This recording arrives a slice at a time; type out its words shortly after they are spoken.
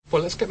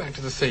Well, let's get back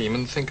to the theme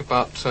and think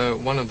about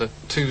one of the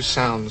two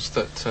sounds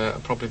that are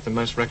probably the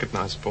most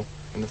recognisable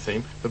in the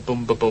theme, the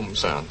boom-ba-boom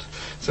sound.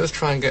 So let's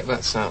try and get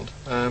that sound.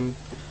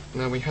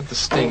 Now, we had the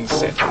sting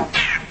set.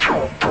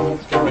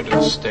 Let's get rid of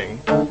the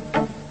sting.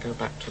 Go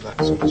back to that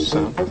sort of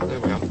sound. There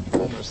we are,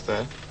 almost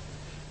there.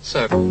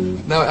 So,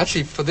 now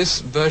actually for this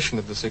version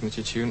of the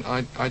signature tune,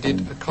 I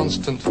did a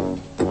constant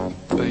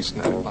bass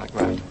note like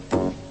that.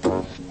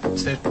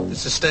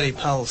 It's a steady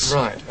pulse.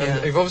 Right, and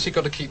yeah. you've obviously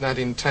got to keep that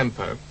in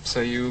tempo, so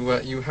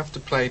you have to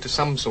play to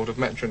some sort of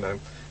metronome.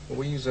 Well,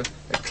 we use a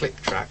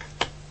click track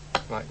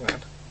like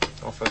that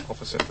off a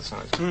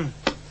synthesizer.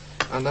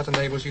 And that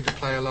enables you to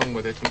play along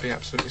with it and be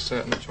absolutely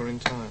certain that you're in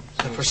time.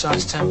 A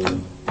precise tempo.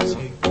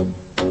 Yeah.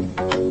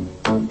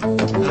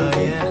 Oh,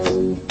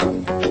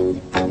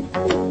 yes.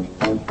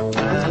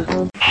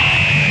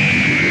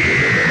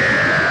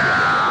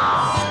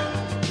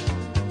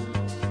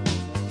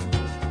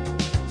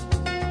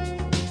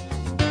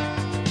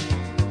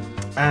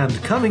 And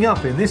coming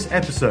up in this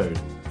episode,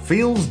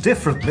 feels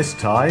different this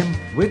time,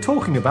 we're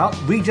talking about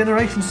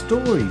regeneration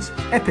stories,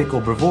 epic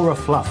or bravura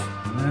fluff.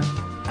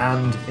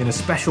 And in a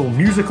special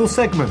musical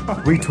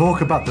segment, we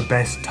talk about the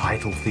best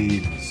title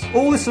themes.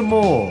 All this and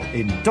more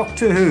in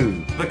Doctor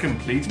Who. The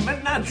complete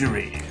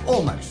menagerie.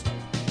 Almost.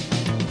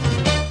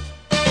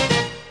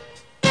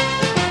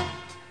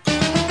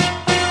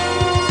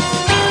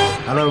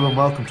 Hello and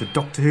welcome to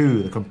Doctor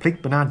Who, the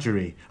complete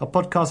menagerie, a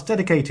podcast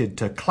dedicated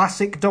to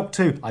classic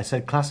Doctor Who. I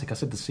said classic, I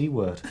said the C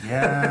word.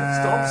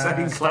 Yeah. Stop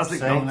saying classic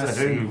Doctor the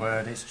Who. C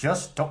word. It's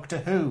just Doctor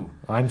Who.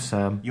 I'm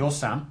Sam. You're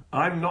Sam.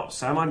 I'm not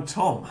Sam, I'm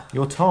Tom.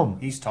 You're Tom.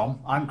 He's Tom.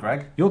 I'm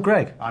Greg. You're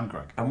Greg. I'm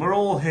Greg. And we're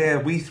all here,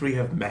 we three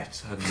have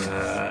met,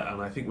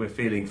 and I think we're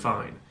feeling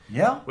fine.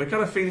 Yeah? We're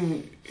kind of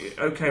feeling,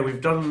 okay,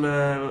 we've done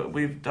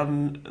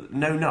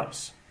no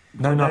nuts.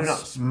 No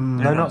nuts.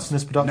 No nuts in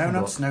this production No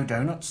nuts, block. no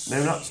donuts.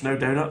 No nuts, no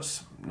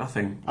donuts,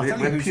 nothing. I'll tell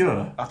you We're who's-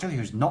 pure. I'll tell you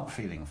who's not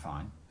feeling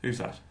fine. Who's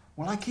that?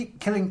 Well, I keep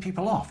killing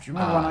people off. Do you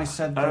remember when I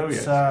said that, Oh,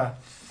 yes.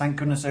 thank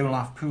goodness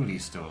Olaf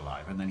Pooley's still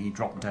alive, and then he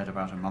dropped dead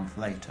about a month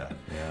later?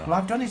 Yeah. Well,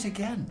 I've done it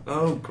again.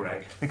 Oh,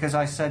 Greg. Because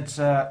I said,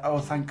 oh,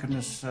 thank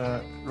goodness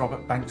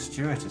Robert Banks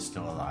Stewart is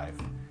still alive.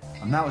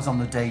 And that was on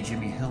the day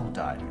Jimmy Hill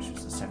died, which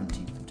was the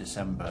 17th of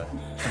December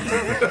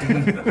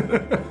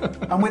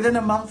 2015. And within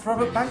a month,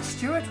 Robert Banks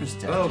Stewart was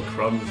dead. Oh,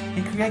 crumbs.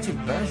 He created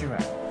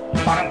Bergerac.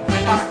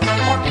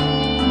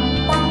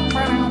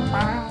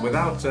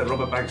 Without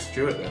Robert Banks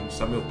Stewart, then,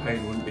 Samuel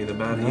Payne wouldn't be the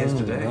man he is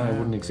today. No, it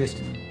wouldn't exist.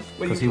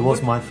 Well, Because you he was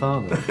would- my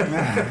father.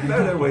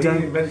 No, well, he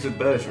Don't- invented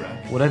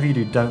Bergerac. Whatever you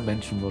do, don't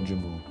mention Roger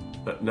Moore.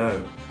 But no.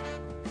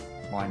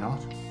 Why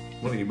not?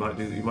 Well, you might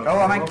do. You might. Oh,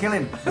 I might kill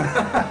him.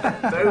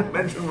 Don't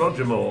mention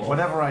Roger Moore.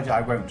 Whatever I do,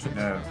 I won't.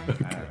 No.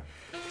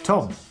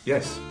 Tom,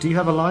 Yes. do you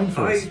have a line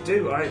for I us?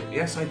 do.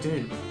 Yes, I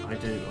do. I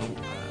do. Oh,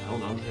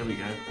 hold on. Here we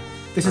go.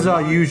 This is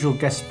our usual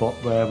guest spot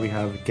where we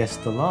have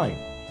guessed the line.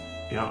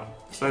 Yeah.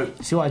 So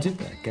See what I did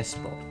there? Guest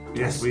spot.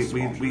 yes, we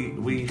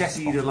Guess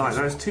seed a line.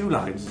 There's two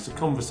lines. It's a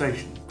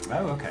conversation.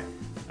 Oh, okay.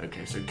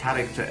 Okay. So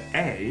character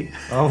A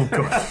Oh,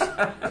 gosh.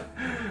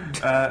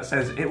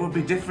 says it would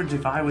be different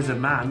if I was a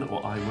man,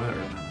 or I were a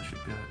man.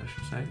 I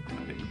should say.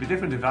 It would be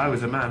different if I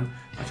was a man,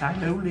 but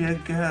I'm only a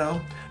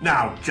girl.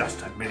 Now,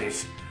 just a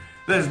minute.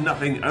 There's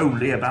nothing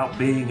only about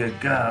being a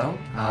girl.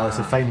 Oh, it's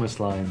a famous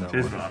line, that It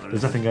is one. rather,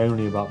 There's isn't nothing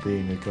only about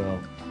being a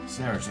girl.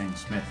 Sarah Jane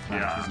Smith,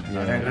 Yeah. isn't it?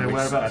 Yeah. I don't know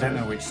Whereabouts I don't is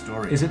it? know which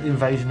story. Is it the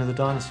invasion of the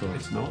dinosaurs?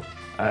 It's not.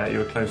 You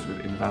were close with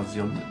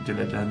Invasion de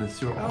la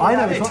Dinosaur. Oh, I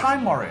know yeah, it's not-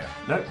 Time Warrior.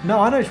 No. No,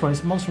 I know which one.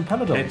 It's Monster and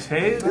Peladon. It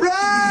is.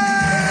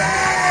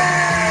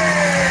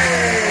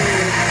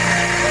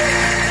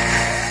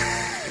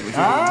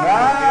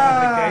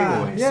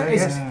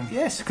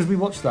 Yes, because we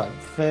watched that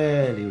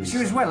fairly recently. She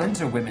was well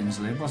into women's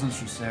lib, wasn't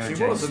she, Sarah She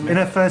Jane was, Smith? In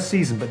her first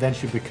season, but then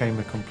she became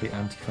a complete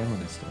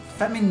anti-feminist.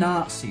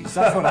 Feminazis,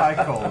 that's what I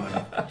call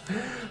them.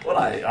 Well,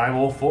 I'm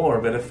all for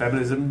a bit of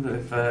feminism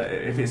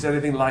if it's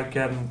anything like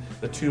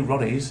the two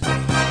Ronnies.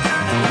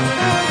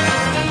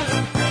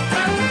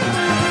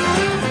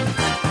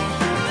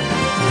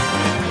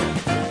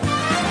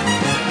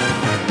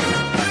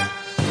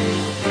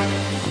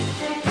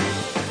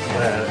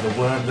 The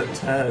worm that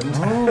turned.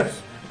 Oh.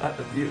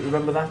 You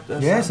remember that?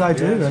 Yes, Sam? I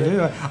do. Yes, I do.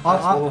 That's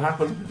what will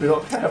happen if you're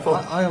not careful.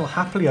 I'll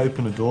happily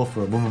open a door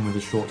for a woman with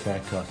a short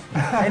haircut.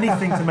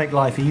 Anything to make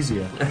life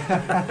easier.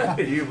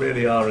 You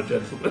really are a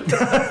gentleman.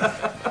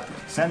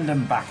 Send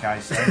them back, I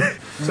say.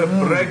 So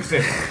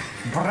Brexit.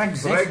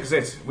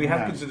 Brexit. We had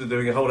Yeah. considered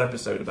doing a whole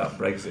episode about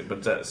Brexit,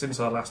 but since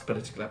our last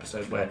political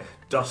episode where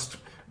dust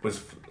was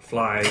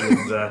flying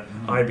and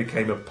I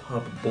became a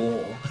pub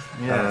bore,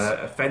 Yes.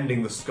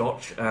 offending the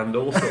Scotch and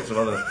all sorts of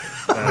other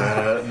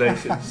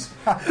nations,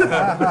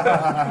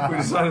 we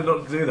decided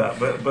not to do that.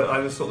 But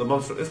I just thought the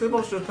monster is the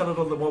monster of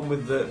Peladon the one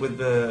with the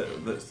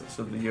sort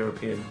of the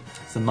European.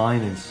 It's the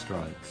miners'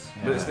 strikes.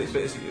 But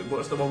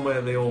what's the one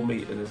where they all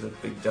meet and there's a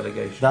big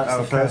delegation? That's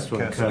Oh, the first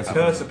one. Curse. Curse.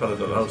 Curse of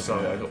Peladon. Oh,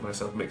 sorry, I got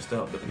myself mixed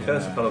up. But the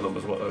Curse of Peladon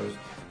was what I was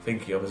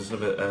thinking of as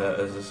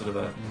a sort of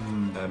a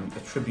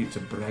tribute to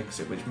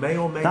Brexit, which may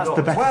or may That's not.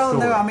 the best Well,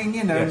 story. no, I mean,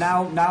 Yes.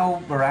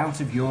 now we're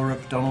out of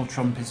Europe. Donald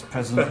Trump is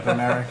president of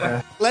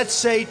America. Let's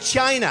say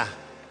China.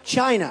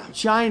 China.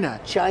 China.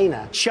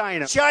 China.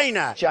 China.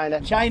 China.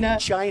 China. China.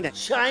 China.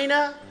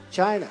 China.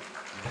 China.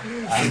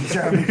 And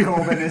Jeremy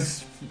Corbyn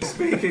is...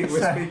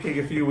 We're speaking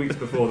a few weeks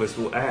before this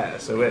will air,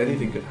 so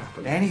anything could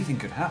happen. Anything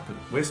could happen.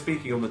 We're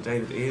speaking on the day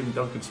that Ian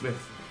Duncan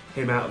Smith,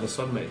 him out of the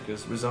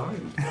Sunmakers,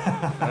 resigned.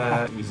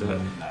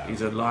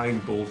 He's a lying,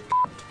 bald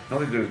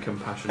nothing to do with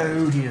compassion.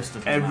 Odious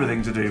of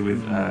Everything to do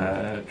with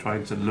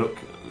trying to look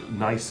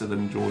nicer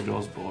than George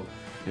Osborne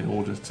in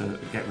order to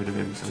get rid of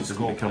him so he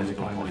doesn't become the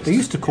Prime Minister. They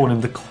used to call him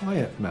the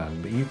quiet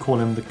man, but you call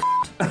him the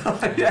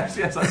yes,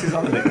 that's his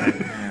other nickname.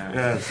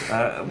 Yes.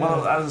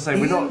 Well, as I say,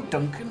 we're Ian not.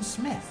 Duncan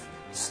Smith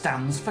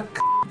stands for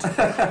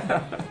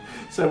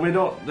So we're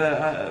not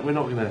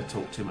going to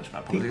talk too much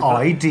about the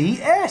politics.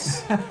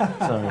 IDS.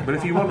 Sorry. But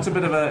if you want a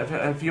bit of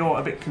if you're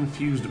a bit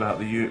confused about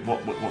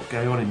what's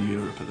going on in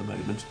Europe at the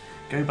moment,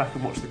 go back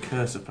and watch The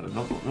Curse of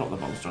Peladon. Not the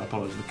monster, I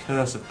apologise. The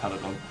Curse of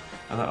Peladon,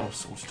 and that'll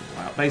sort it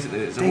all out. Basically,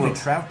 it's David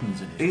Troughton's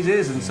in it. He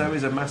is, and so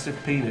is a massive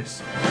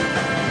penis.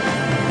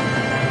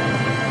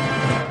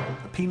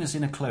 A penis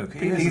in a cloak.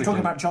 Penis Are in you a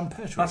talking cloak. about John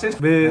Pertwee? That's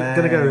it. We're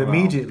going to go Very well.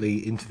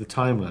 immediately into the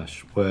Timelash,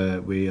 where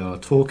we are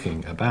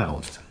talking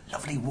about...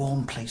 Lovely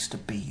warm place to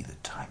be, the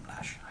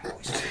Timelash. I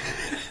always say.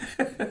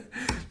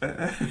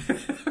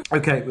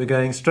 Okay, we're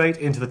going straight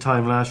into the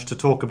Timelash to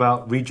talk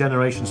about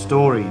regeneration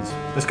stories.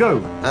 Let's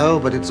go. Oh,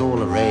 but it's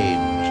all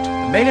arranged.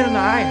 Maynard and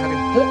I have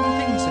important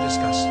things to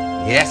discuss.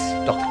 Yes,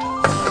 Doctor.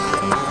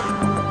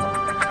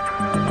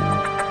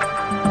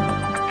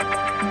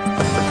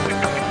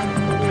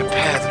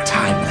 Prepare the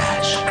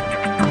Timelash.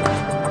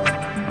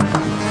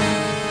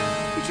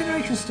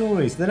 Regeneration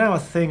stories, they're now a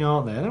thing,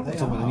 aren't they? I don't want to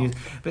talk about the are. news,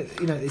 but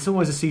it's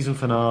always a season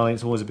finale,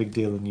 it's always a big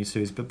deal in the new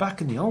series. But back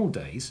in the old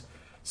days,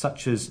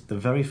 such as the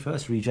very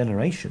first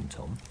regeneration,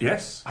 Tom,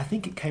 Yes. I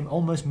think it came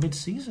almost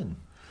mid-season.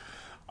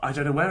 I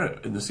don't know where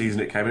in the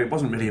season it came, and it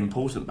wasn't really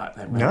important back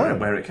then No.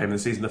 where it came in the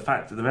season. The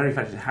very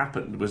fact it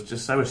happened was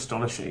just so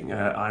astonishing.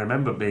 I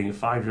remember being a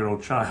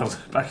 5-year-old child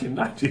back in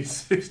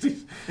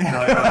 1960s.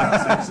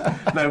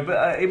 No,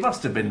 but it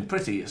must have been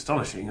pretty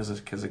astonishing as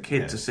a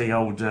kid to see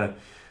old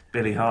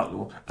Billy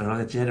Hartnell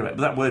regenerate.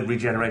 But that word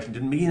regeneration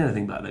didn't mean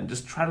anything back then.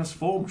 Just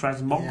transform,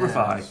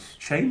 transmogrify,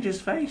 change his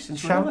face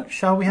into another.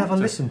 Shall we have a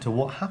character. listen to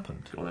what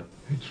happened? Go on then.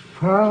 It's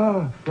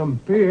far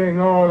from being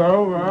all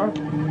over.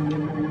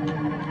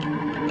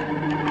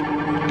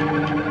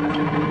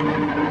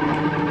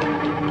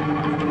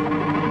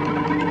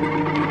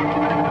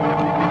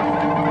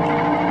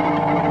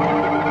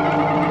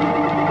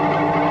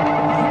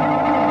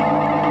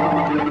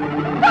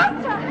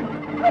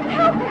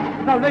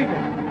 No, leave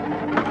it.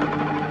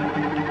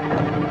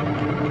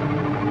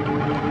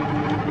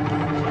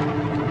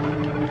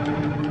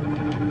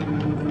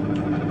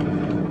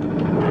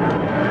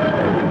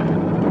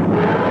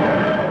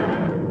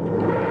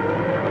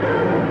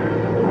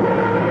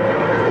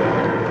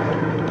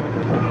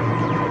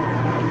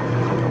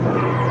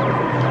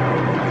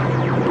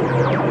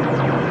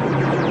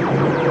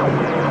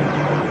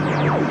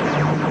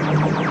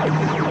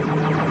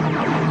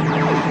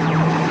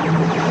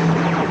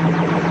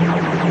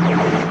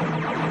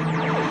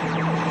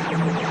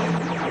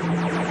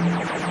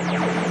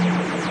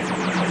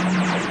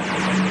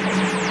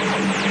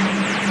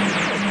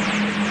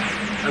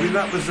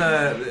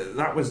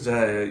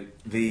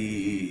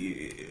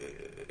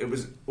 It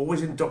was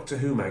always in Doctor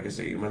Who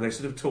magazine when they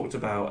sort of talked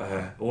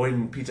about, or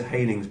in Peter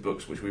Haining's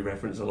books, which we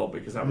reference a lot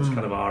because that was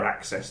kind of our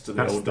access to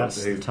the old That's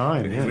Doctor Who. the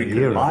time, because yeah, we the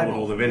couldn't era. afford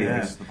all the videos.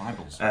 Yes, the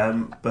Bibles.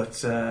 But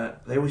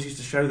they always used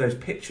to show those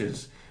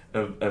pictures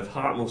of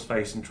Hartnell's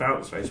face and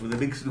Troughton's face with a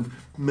big sort of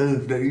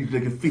mouth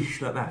like a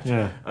fish like that.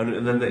 Yeah.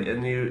 And then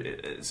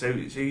so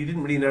you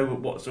didn't really know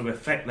what sort of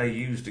effect they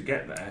used to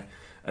get there.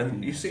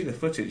 And you see the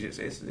footage;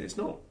 it's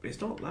not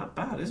that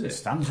bad, is It it?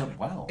 stands up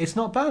well. It's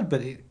not bad,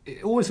 but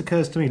it always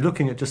occurs to me,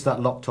 looking at just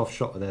that locked-off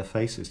shot of their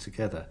faces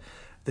together,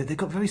 that they've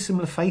got very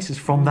similar faces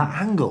from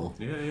that angle.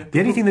 Yeah. The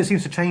only thing that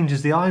seems to change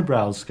is the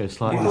eyebrows go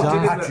slightly Well,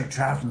 dark. Patrick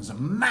Troughton's a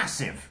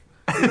massive.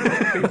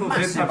 People did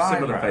Massive have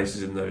similar eyebrows.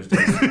 faces in those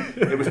days.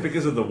 It was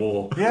because of the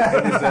war.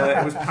 Yeah.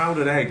 It was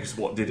powdered eggs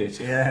what did it.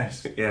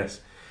 Yes.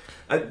 Yes.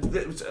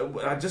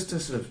 Just to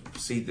sort of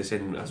seed this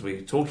in as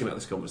we're talking about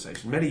this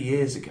conversation, many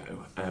years ago,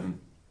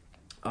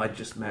 I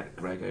just met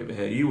Greg over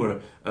here. You were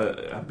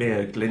a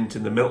mere glint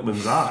in the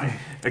milkman's eye,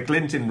 a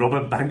glint in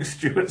Robert Banks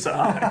Stewart's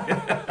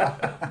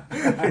eye.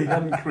 He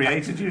hadn't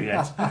created you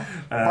yet.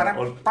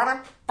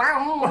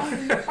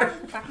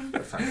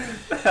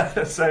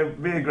 So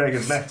me and Greg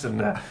had met,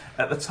 and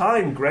at the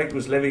time, Greg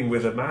was living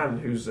with a man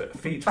whose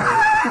feet were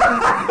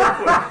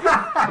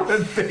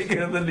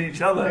bigger than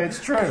each other.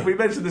 It's true. We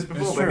mentioned this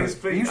before, It's but true. his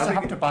feet. He used I to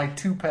think have to buy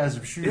 2 pairs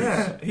of shoes.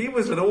 Yeah, he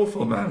was an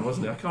awful man,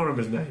 wasn't he? I can't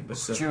remember his name, but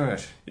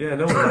Stuart. yeah,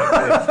 no one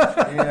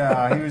liked him.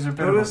 Yeah, he was a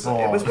bit It of was a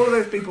bore. one of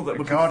those people that a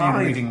would be Guardian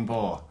fine. reading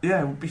bore.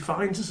 Yeah, would be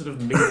fine to sort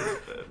of meet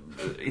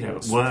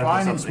work Fine or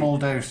in something. small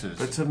doses.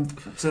 But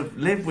to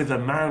live with a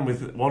man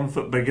with 1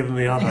 foot bigger than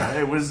the other,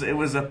 it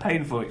was a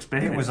painful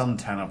experience. It was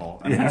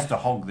untenable. And he used to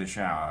hog the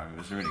shower. It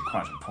was really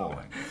quite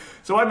appalling.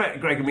 So I met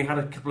Greg and we had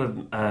a couple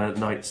of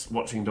nights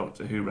watching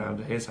Doctor Who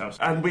round at his house.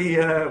 And we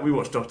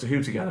watched Doctor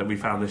Who together and we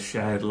found this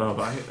shared love.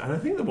 And I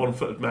think the 1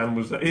 foot man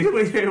was... He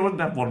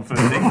wouldn't have 1 foot.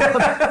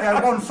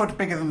 Yeah, 1 foot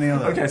bigger than the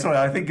other. Okay, sorry,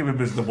 I think of him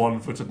as the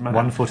 1 footed man.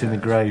 1 foot in the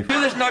grave.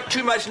 Feel there's not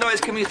too much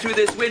noise coming through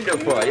this window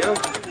for you? No,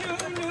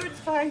 it's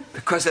fine.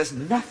 Because there's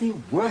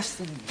nothing worse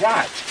than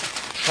that.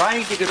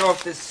 Trying to get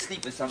off this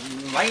sleep with some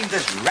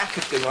mindless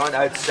racket going on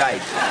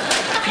outside.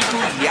 People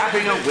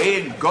yapping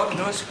away and God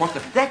knows what.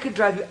 That could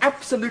drive you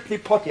absolutely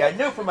potty. I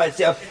know for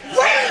myself.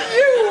 Will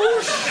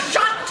you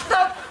shut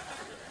the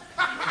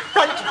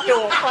front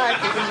door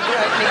quietly when you go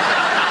out?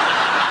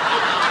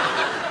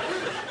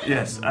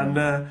 Yes, and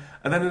then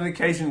an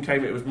occasion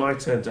came, it was my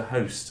turn to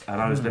host, and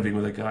I was living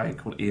with a guy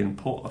called Ian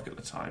Portlock at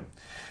the time.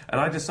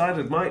 And I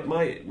decided my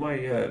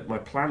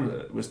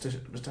plan was to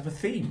have a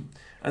theme.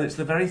 And it's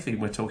the very theme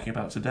we're talking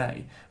about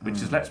today,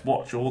 which is let's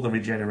watch all the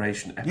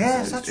regeneration episodes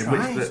Yes, that's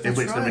right, in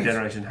which the right.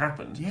 regeneration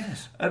happened.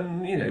 Yes.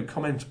 And,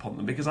 comment upon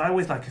them, because I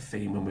always like a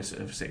theme when we're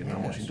sort of sitting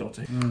around watching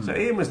Doctor Who. So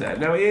Ian was there.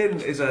 Now,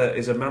 Ian is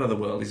a man of the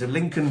world. He's a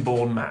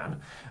Lincoln-born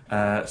man.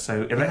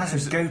 So He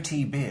has a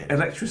goatee beard.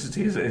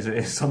 electricity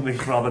is something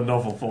rather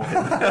novel for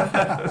him.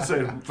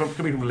 So,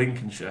 coming from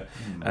Lincolnshire,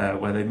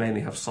 where they mainly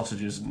have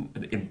sausages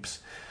and imps.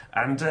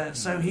 And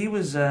so he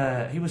was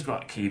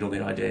quite keen on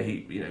the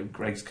idea.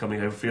 Greg's coming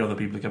over, a few other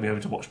people are coming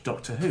over to watch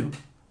Doctor Who.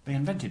 They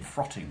invented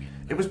frotting.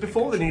 It was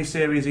before the new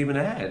series even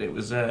aired. It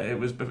was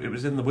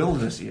in the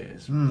wilderness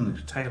years,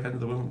 the tail end of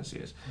the wilderness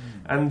years.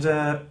 And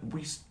I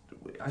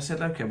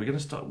said, okay, we're going to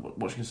start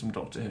watching some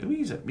Doctor Who.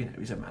 He's a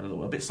man of the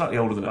world, a bit slightly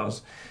older than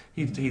us.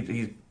 He's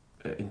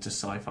into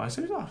sci-fi,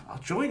 so I'll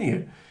join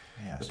you.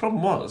 Yes. The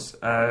problem was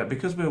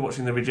because we were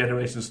watching the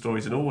regeneration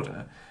stories in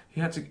order. He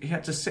had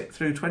to sit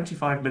through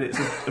 25 minutes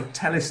of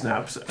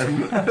telesnaps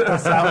and a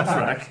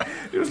soundtrack.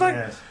 It was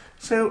like,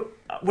 so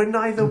we're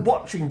neither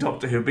watching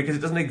Doctor Who because it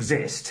doesn't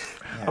exist,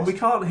 and we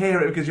can't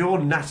hear it because you're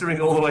nattering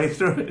all the way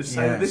through it.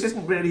 So this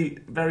isn't really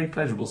very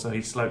pleasurable. So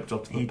he sloped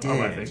up to the pub,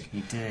 I think.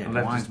 He did. And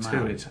left us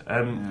to it.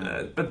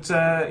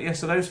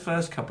 So those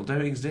first couple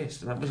don't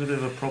exist, and that was a bit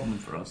of a problem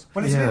for us.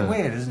 Well, it's a bit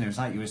weird, isn't it? It's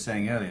like you were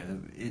saying earlier.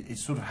 It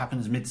sort of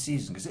happens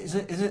mid-season. Because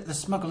is it the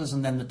Smugglers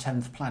and then the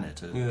 10th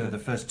Planet? The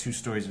first two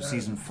stories of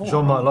season 4.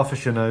 Jean-Marc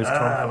Loffisher knows,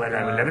 Tom.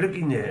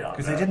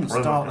 Because they didn't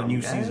start the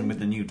new season with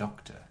the new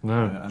Doctor.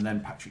 No. And then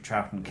Patrick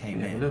Troughton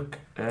came in. Look,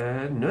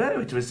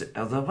 no, it was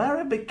at the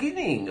very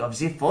beginning of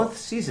the 4th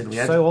season. We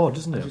had, So odd,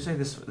 isn't it? As you say,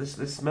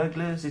 the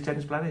Smugglers, the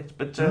 10th Planet,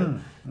 but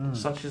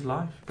such is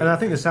life. And I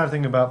think the sad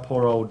thing about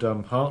poor old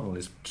Hartnell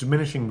is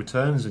diminishing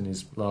returns in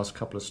his last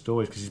couple of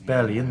stories because he's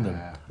barely in them.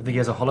 I think he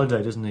has a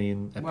holiday, doesn't he,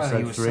 in episode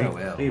he was 3? so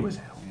ill. He was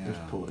ill. He was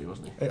poorly,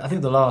 wasn't he? I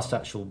think the last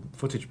actual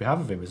footage we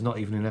have of him is not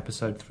even in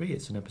episode 3,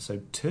 it's in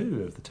episode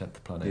 2 of the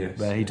 10th Planet,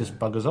 where he just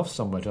buggers off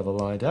somewhere to have a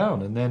lie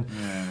down. And then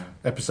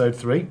episode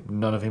 3,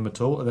 none of him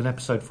at all. And then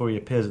episode 4, he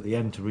appears at the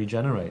end to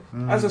regenerate.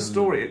 As a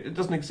story, it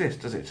doesn't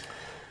exist, does it?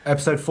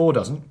 Episode 4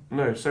 doesn't.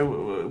 No,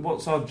 so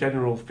what's our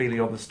general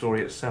feeling on the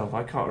story itself?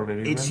 I can't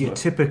really remember. It's your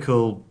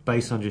typical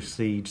base under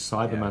siege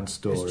Cyberman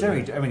story. It's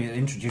Jerry. I mean, it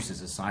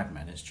introduces the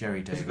Cybermen. It's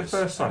Jerry Davis. Is it the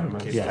first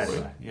Cyberman Yes.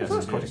 story? Yes, Well,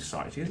 that's it quite is.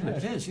 exciting, isn't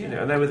it? Yeah, it is,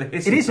 yeah. And they were the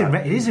hissy It is in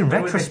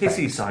they retrospect. were the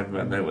hissy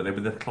Cybermen, they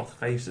were the cloth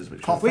faces.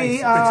 Which Cloth was,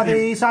 We are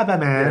the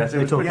Cybermen. Yes, it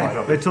they, was talk pretty like,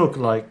 rubbish. they talk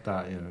like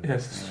that, you know.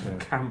 Yes,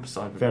 camp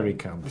Cybermen. Very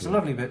camp. There's a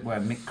lovely bit where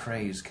Mick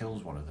Craze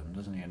kills one of them,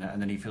 doesn't he? And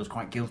then he feels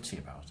quite guilty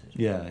about it.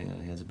 Yeah, he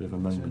has a bit of a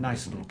It's moment. a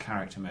nice little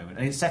character moment.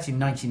 And it's set in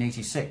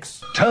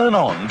 1986. Turn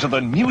on to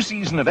the new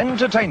season of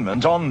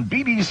entertainment on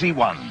BBC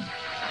One.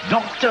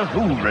 Doctor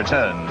Who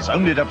returns,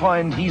 only to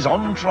find he's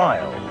on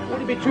trial.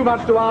 Would it be too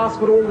much to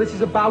ask what all this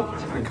is about?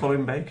 The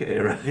Colin Baker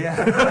era.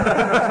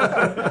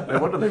 Yeah. No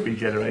wonder they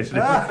regenerated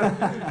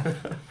it.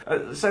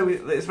 So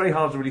it's very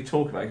hard to really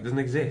talk about it. It doesn't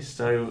exist.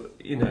 So,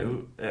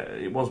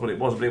 it was what it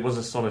was, but it was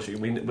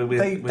astonishing.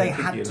 They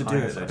had to do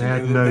it. They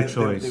had no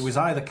choice. It was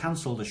either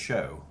cancel the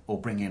show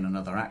or bring in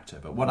another actor.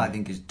 But what I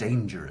think is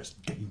dangerous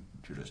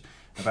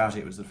about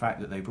it was the fact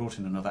that they brought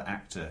in another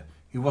actor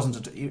who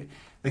wasn't...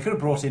 They could have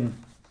brought in...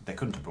 They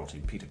couldn't have brought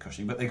in Peter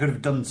Cushing, but they could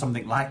have done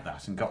something like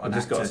that and got an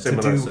just actor got a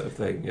similar to do sort of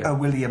thing, yeah. a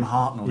William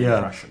Hartnell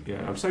impression.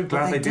 Yeah, I'm so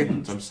glad they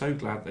didn't. I'm so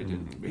glad they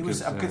didn't.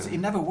 Because it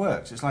never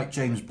works. It's like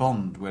James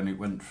Bond when it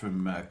went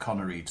from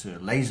Connery to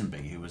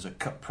Lazenby, who was a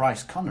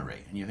cut-price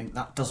Connery, and you think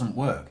that doesn't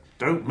work.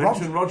 Don't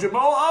mention Roger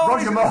Moore. Oh,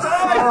 Roger Moore.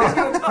 He's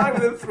going to die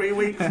within 3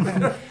 weeks.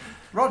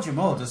 Roger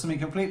Moore does something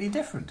completely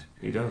different.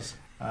 He does.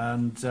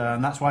 And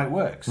that's why it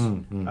works.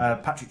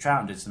 Patrick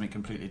Troughton did something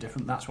completely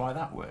different. That's why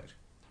that worked.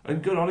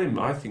 And good on him.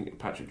 I think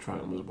Patrick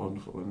Troughton was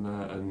wonderful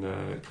and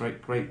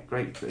great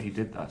that he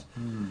did that.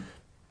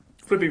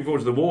 flipping forward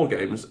to the War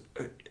Games,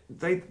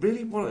 they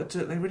really wanted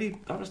to.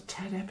 That was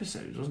 10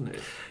 episodes, wasn't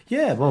it?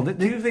 Yeah, well...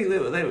 Do you think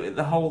that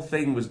the whole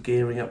thing was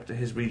gearing up to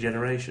his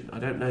regeneration? I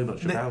don't know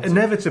much about it.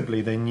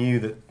 Inevitably, they knew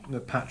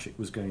that Patrick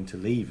was going to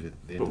leave at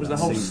the end. But was of the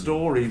that whole season.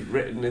 story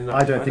written in that?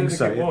 I don't think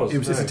so. It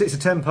was. It's a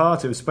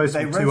 10-parter. It was supposed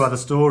to be two other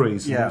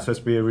stories. Yeah. It was supposed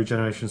to be a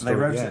regeneration story. They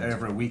wrote at the it end.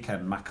 over a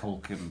weekend, Mac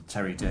Hulk and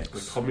Terry Dix.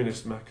 The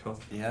communist Macron.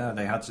 Yeah,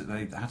 they had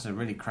to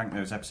really crank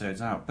those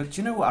episodes out. But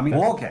do you know what? I mean,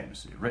 War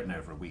Games, written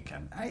over a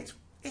weekend,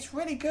 it's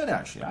really good,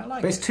 actually. I like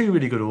it. But it's two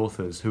really good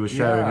authors who are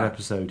sharing an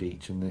episode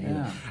each. And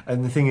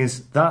the thing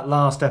is, that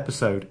last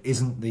episode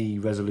isn't the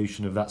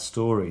resolution of that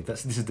story.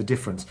 This is the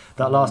difference.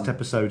 That last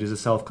episode is a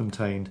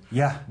self-contained...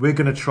 Yeah. We're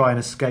going to try and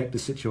escape the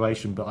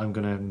situation, but I'm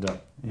going to end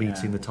up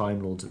meeting the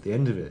Time Lords at the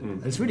end of it.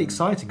 And it's really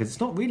exciting, because it's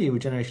not really a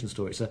regeneration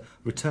story. It's a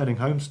returning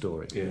home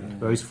story,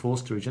 where he's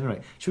forced to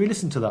regenerate. Should we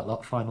listen to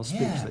that final speech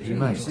that he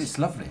makes? It's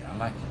lovely. I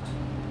like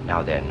it.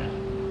 Now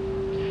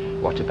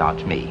then, what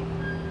about me?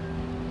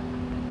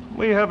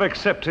 We have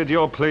accepted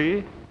your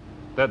plea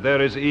that there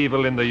is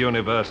evil in the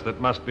universe that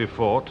must be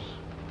fought,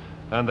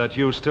 and that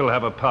you still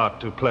have a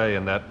part to play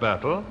in that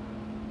battle.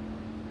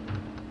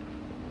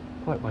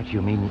 What do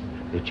you mean,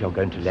 that you're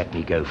going to let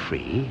me go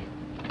free?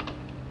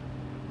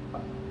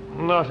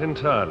 Not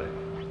entirely.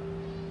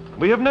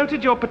 We have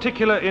noted your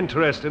particular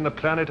interest in the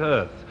planet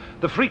Earth.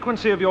 The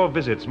frequency of your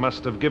visits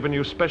must have given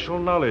you special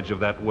knowledge of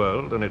that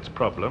world and its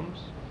problems.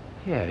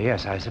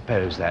 Yes, I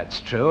suppose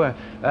that's true.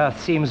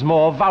 Earth seems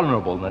more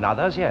vulnerable than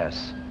others,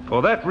 yes. For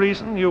that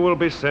reason, you will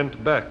be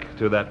sent back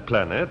to that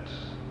planet.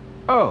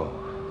 Oh,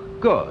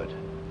 good.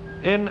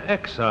 In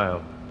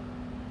exile.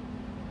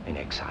 In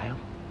exile?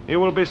 You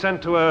will be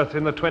sent to Earth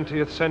in the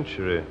 20th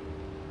century,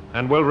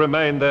 and will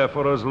remain there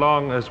for as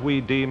long as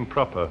we deem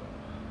proper.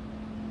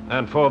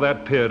 And for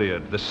that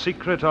period, the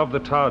secret of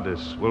the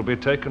TARDIS will be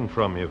taken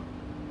from you.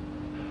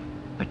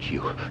 But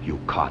you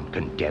can't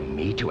condemn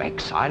me to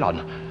exile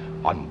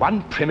on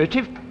one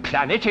primitive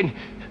planet in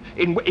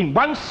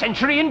 1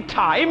 century in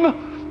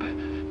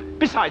time?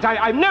 Besides,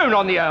 I'm known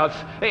on the Earth.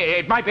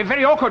 It might be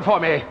very awkward for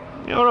me.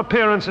 Your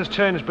appearance has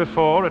changed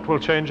before. It will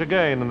change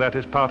again, and that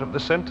is part of the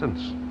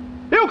sentence.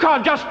 You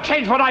can't just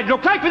change what I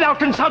look like without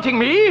consulting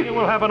me. You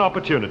will have an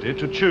opportunity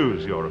to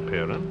choose your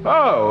appearance.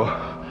 Oh,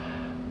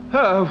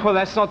 well,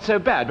 that's not so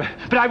bad.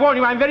 But I warn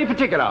you, I'm very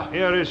particular.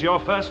 Here is your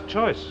first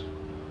choice.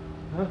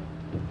 Huh?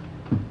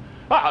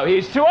 Oh,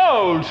 he's too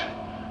old.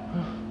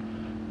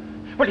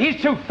 Well,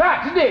 he's too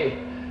fat, isn't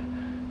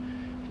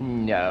he?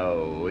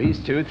 No, he's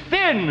too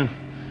thin.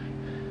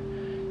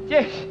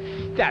 Yes,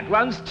 that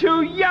one's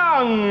too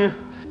young.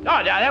 Oh,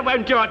 no, that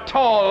won't do at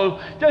all.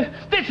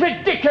 It's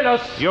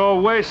ridiculous. You're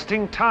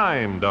wasting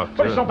time, Doctor.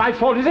 Well, it's not my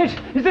fault, is it?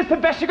 Is this the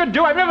best you could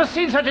do? I've never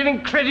seen such an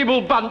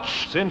incredible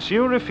bunch. Since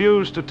you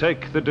refuse to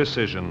take the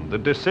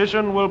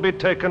decision will be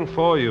taken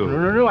for you.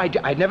 No,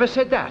 I never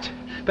said that.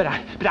 But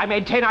I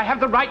maintain I have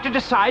the right to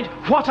decide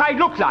what I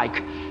look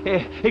like.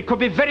 It could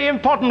be very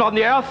important on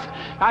the Earth.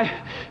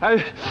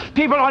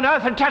 People on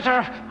Earth attach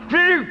a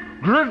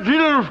great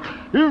deal of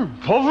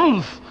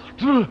importance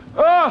to...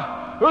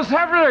 Oh, what's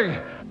happening?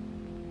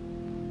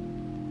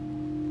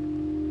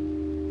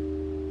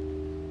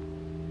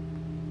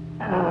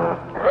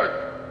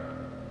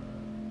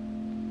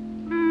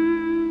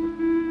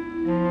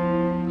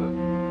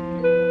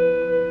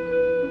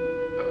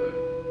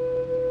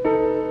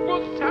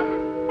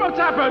 What's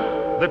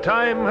happened? The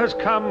time has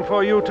come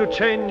for you to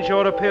change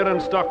your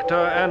appearance, Doctor,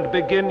 and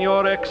begin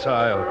your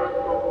exile.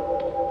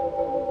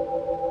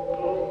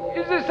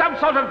 Is this some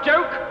sort of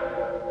joke?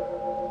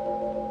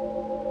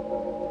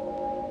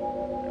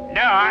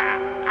 No,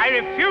 I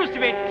refuse to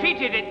be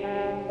treated in...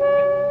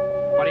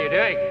 What are you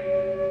doing?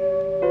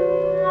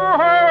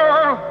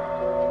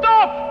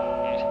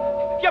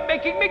 Stop! You're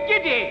making me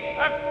giddy.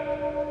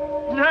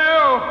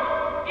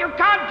 No! You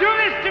can't do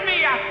this to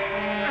me!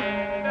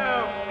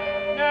 No!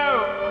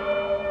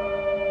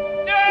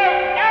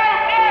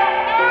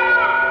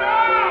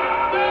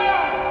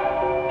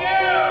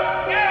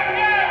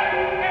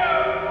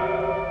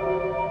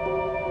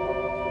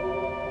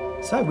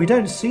 So, we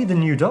don't see the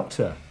new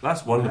Doctor.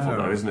 That's wonderful,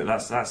 though, isn't it?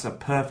 That's a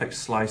perfect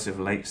slice of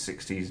late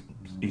 60s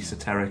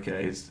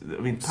esoterica.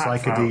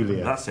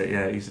 Psychedelia. That's it,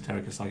 yeah,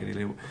 esoterica,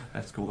 psychedelia.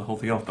 Let's call the whole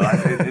thing off.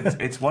 But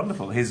it's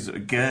wonderful. His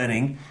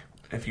gurning.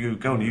 If you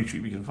go on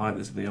YouTube, you can find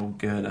this, the old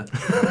Gurner,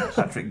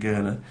 Patrick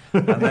Gurner.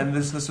 And then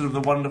there's the sort of the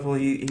wonderful,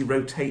 he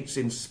rotates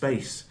in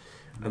space.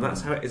 And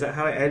that's how is that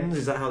how it ends?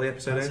 Is that how the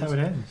episode ends? That's how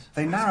it ends.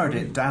 They narrowed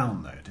it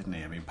down, though, didn't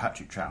they? I mean,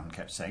 Patrick Troughton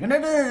kept saying, no,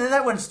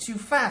 that one's too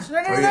fat.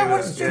 No, that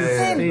one's too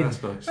thin. Yeah,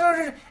 that's nice.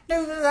 No,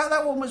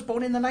 that one was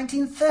born in the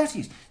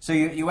 1930s. So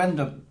you end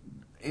up...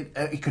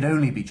 It could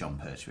only be John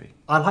Pertwee.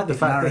 I like the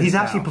fact that he's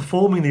actually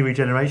performing the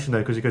regeneration, though,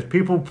 because he goes,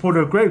 people put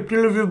a great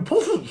deal of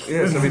importance.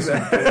 Yeah, so he's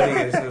what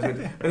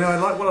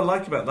I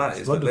like about that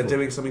is that they're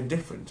doing something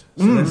different.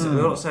 So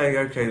they're not saying,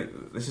 okay,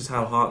 this is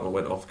how Hartnell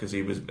went off because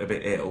he was a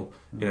bit ill.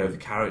 You know, the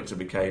character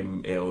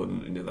became ill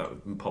and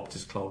that popped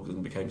his clogs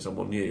and became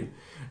someone new.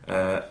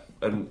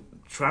 And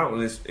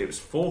Troughton it was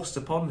forced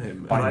upon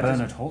him by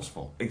Bernard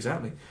Horsfall.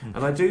 Exactly,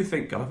 and I do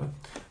think Gulliver,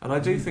 and I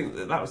do think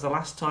that was the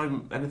last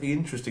time anything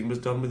interesting was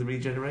done with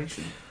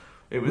regeneration.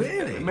 It was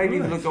maybe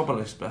the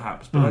Logopolis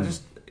perhaps,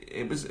 but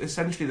it was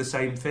essentially the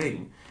same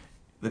thing.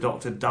 The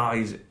Doctor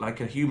dies like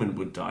a human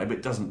would die,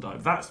 but doesn't die.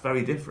 That's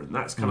very different.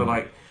 That's kind of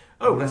like,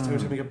 let's do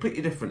something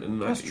completely different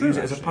and use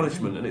it as a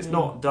punishment. And it's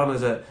not done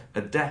as a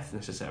death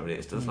necessarily.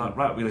 It's just like,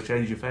 right, we're going to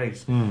change your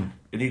face. And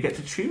you get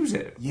to choose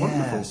it. Yes,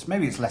 wonderful.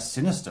 Maybe it's less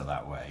sinister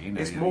that way.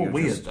 It's more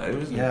weird though,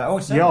 isn't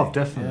it?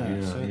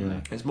 Definitely.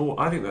 Yeah. It's more.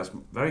 I think that's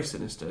very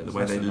sinister. The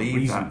way they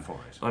leave that for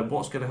it. Like,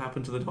 what's going to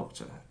happen to the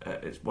Doctor?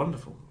 It's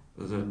wonderful.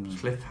 There's a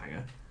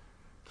cliffhanger.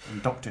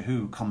 And Doctor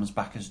Who comes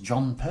back as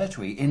John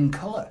Pertwee in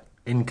colour.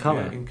 In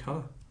colour. Yeah, in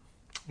colour.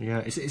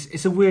 Yeah,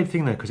 it's a weird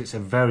thing though, because it's a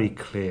very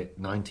clear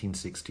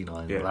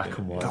 1969 black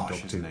and white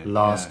Doctor Who.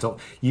 Last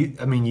Doctor.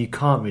 You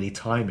can't really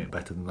time it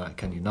better than that,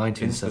 can you?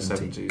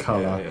 1970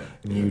 colour,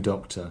 new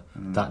Doctor.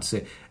 That's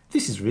it.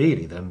 This is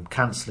really them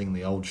cancelling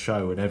the old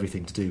show and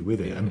everything to do with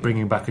it, and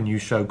bringing back a new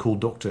show called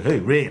Doctor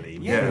Who. Really?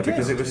 Yeah,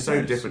 because it was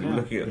so different.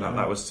 Looking at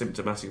that was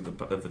symptomatic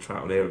of the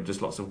Troughton era.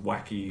 Just lots of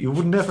wacky. You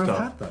would never stuff.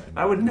 have had that.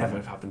 That would never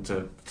have happened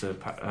to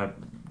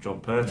John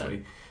Pertwee.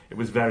 No. It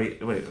was very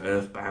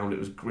earthbound. It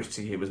was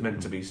gritty. It was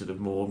meant to be sort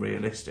of more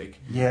realistic.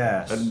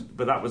 Yes.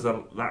 But that was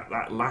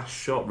that last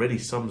shot really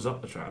sums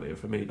up the Troughton era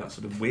for me. That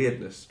sort of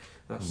weirdness,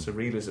 that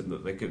surrealism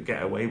that they could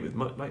get away with,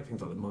 like things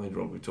like the Mind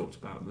Rob we talked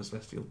about, and the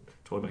Celestial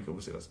Toymaker.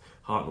 Obviously, that's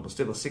Hartnell, but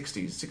still the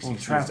 60s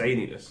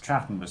zaniness.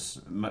 Troughton was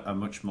a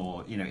much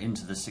more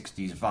into the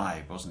 60s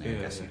vibe, wasn't he?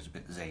 I guess he was a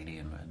bit zany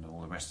and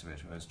all the rest of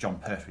it. Whereas John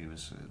Pertwee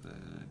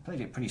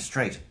played it pretty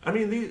straight. I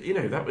mean,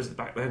 that was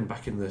back then,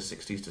 back in the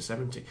 60s to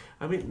 70.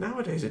 I mean,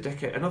 nowadays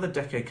another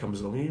decade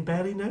comes along and you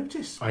barely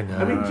notice. I know.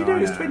 I mean,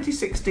 it's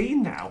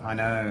 2016 now. I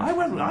know.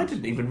 I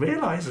didn't even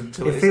realise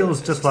until it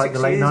feels just like the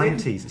late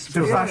 90s. It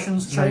feels like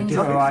fashions changed.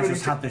 Oh, I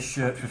just had this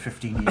shirt for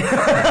 15 years.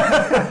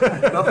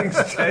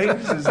 Nothing's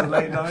changed since the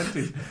late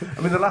 90s.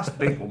 I mean, the last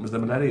big one was the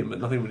Millennium, but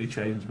nothing really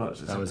changed much.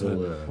 That was all.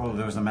 Well,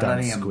 there was the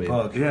Millennium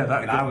Bug. Yeah,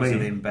 I was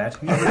in bed.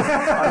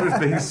 I was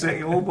being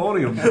sick all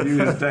morning on New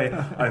Year's Day.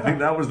 I think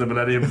that was the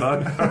Millennium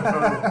Bug.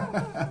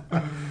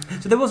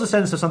 So there was a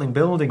sense of something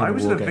building. I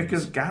was in a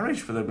Vicar's garage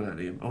for the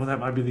Millennium. Oh, that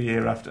might be the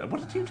year after. What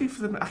did you do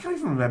for the? I can't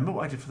even remember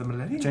what I did for the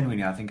Millennium.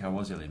 Genuinely, I think I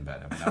was ill in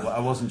bed. I mean, I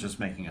wasn't just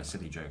making a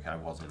silly joke. I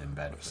was ill in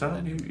bed.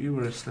 Sam, you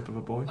were a slip of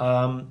a boy.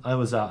 I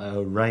was at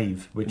a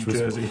rave, which was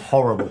Jersey.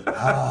 horrible, and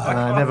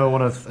I never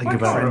want to think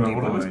about it.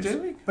 What I was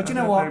doing. But you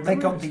know what? They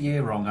got the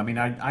year wrong. I mean,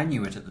 I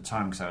knew it at the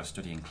time because I was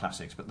studying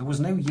classics, but there was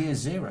no year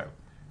zero.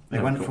 They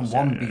went from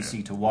 1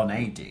 BC to 1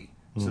 AD.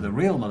 So the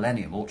real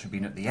millennium ought to have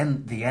been at the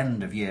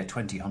end of year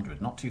 2000,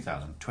 not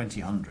 2000,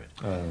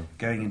 2000,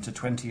 going into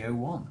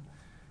 2001.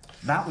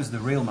 That was the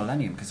real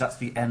millennium, because that's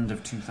the end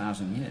of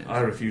 2,000 years. I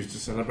refuse to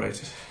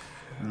celebrate it.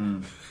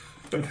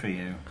 Good for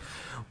you.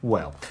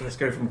 Well, let's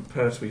go from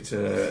Pertwee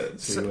to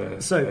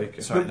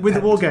with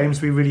the War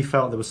Games, we really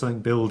felt there was something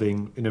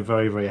building in a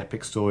very, very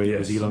epic story. Yes. It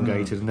was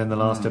elongated, and then the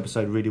last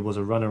episode really was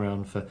a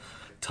runaround for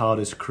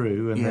TARDIS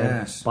crew, and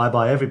then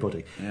bye-bye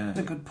everybody. Yeah. That's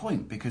a good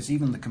point, because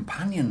even the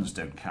companions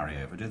don't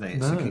carry over, do they?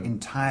 It's no.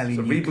 entirely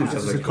new. It's a reboot,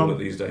 as they call it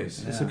these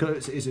days. Yeah.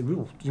 It's a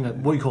real,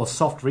 what you call a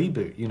soft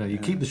reboot. You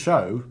keep the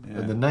show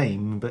and the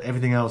name, but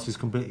everything else is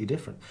completely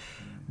different.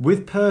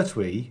 With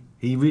Pertwee,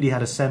 he really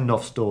had a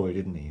send-off story,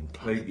 didn't he?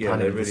 They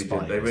really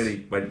did. They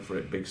really went for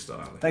it big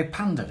style. They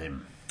pandered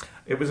him.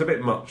 It was a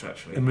bit much,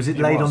 actually. And was it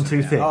laid on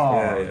too thick? Oh,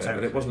 yeah.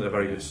 And it wasn't a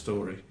very good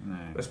story. No.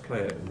 Let's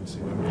play it and see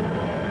what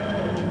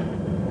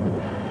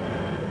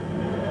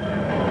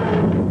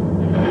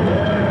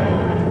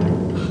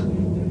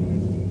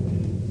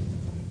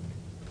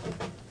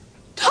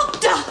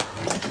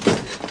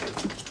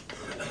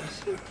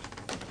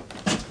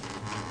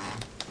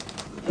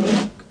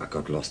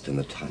got lost in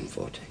the time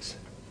vortex.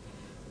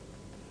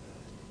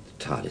 The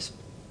TARDIS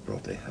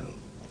brought me home.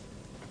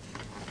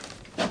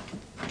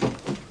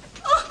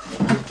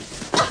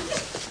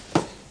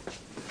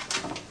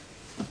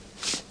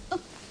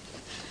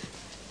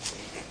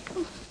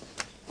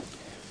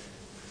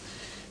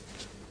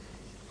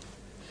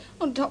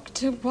 Oh,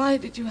 Doctor, why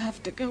did you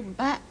have to go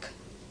back?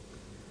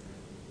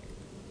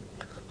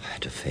 I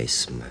had to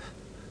face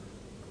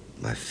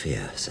my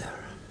fear, Sarah.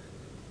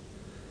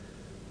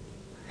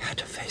 I had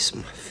to face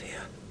my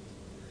fear.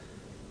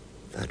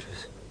 That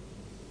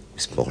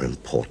was more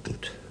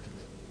important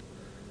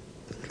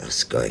than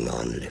just going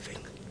on living.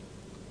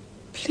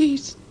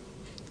 Please,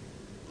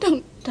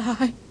 don't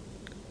die.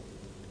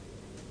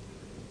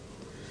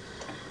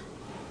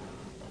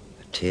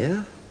 A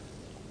tear?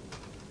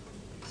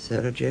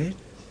 Sarah Jane?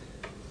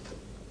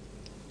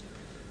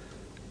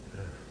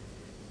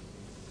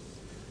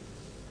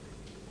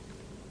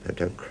 No,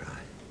 don't cry.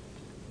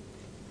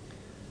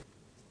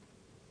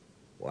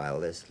 While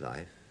there's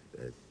life,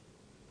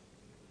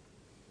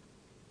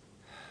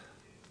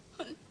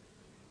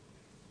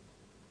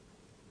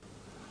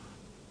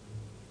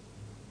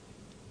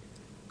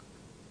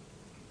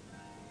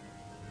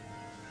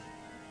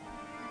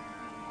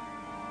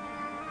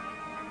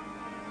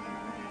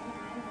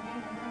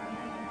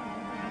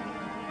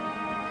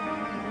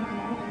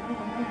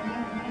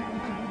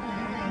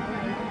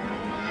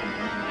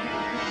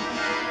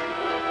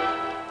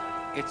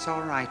 It's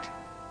all right.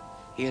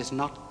 He is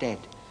not dead.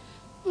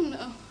 Oh,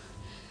 no.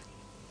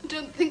 I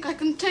don't think I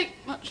can take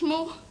much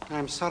more.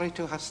 I'm sorry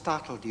to have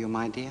startled you,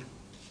 my dear.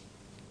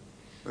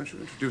 Won't you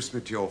introduce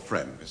me to your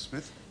friend, Miss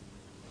Smith?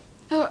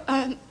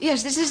 Oh,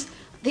 yes, this is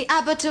the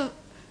abbot of...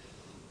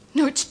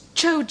 No, it's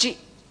Choji.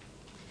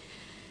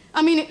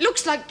 I mean, it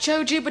looks like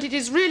Choji, but it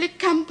is really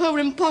Campo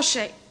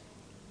Rinpoche.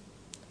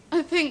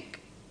 I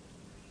think.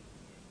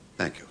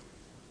 Thank you.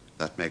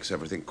 That makes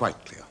everything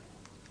quite clear.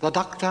 The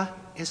doctor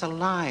is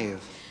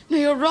alive. No,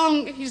 you're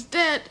wrong. He's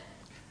dead.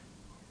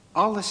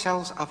 All the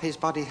cells of his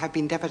body have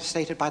been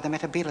devastated by the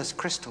Metabelus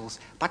crystals,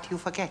 but you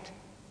forget.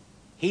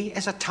 He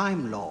is a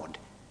Time Lord.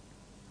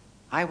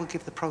 I will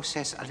give the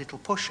process a little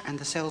push and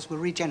the cells will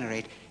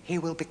regenerate. He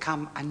will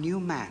become a new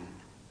man.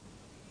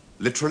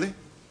 Literally?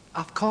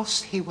 Of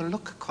course, he will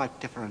look quite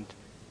different.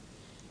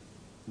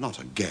 Not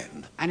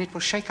again. And it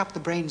will shake up the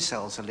brain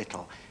cells a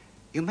little.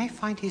 You may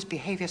find his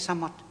behavior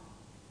somewhat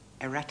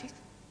erratic.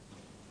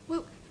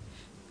 Well,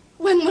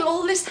 when will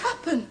all this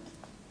happen?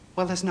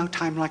 Well, there's no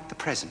time like the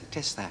present,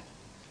 is there?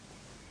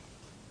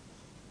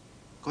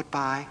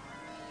 Goodbye.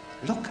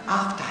 Look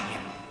after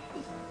him.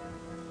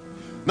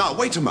 Now,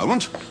 wait a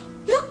moment.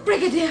 Look,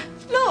 Brigadier,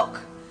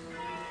 look.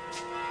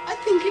 I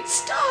think it's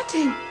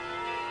starting.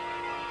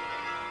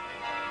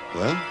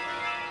 Well,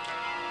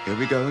 here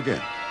we go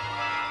again.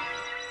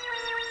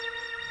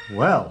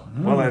 Well.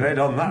 Well, they laid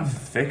on that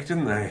thick,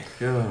 didn't they?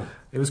 Yeah.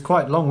 It was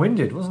quite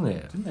long-winded, wasn't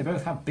it? Didn't they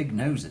both have big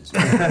noses?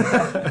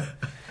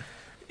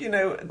 You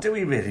know, do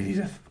we really need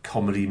a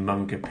comedy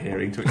monk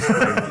appearing to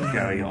explain what's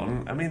going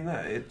on? I mean,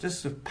 it's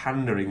just sort of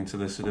pandering to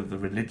the sort of the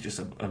religious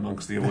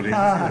amongst the audience.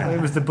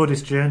 It was the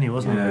Buddhist journey,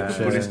 wasn't it? Which,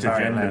 Buddhist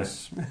agenda.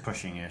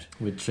 Pushing it.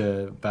 Which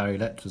Barry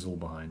Letts was all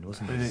behind,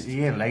 wasn't it? A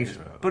year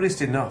later.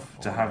 Buddhist enough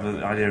to have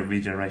the idea of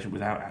regeneration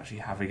without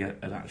actually having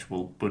an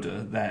actual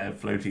Buddha there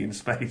floating in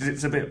space.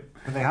 It's a bit...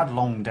 But they had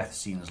long death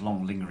scenes,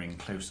 long lingering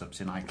close-ups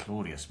in I,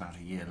 Claudius about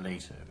a year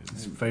later.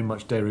 It's very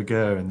much de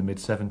rigueur in the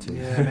mid-70s.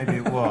 Yeah, maybe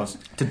it was.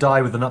 To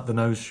die with an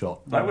up-the-nose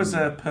shot. That was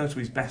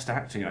Pertwee's best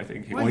acting, I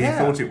think. Well, He yeah.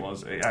 thought it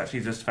was. It actually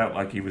just felt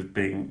like he was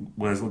being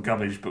Wurzel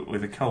Gummidge, but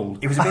with a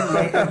cold. It was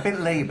a bit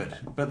laboured,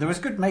 but there was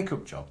a good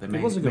makeup job. They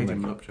was a good made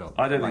him makeup look job.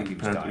 I don't like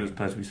think he was it was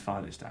dying. Pertwee's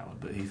finest hour,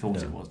 but he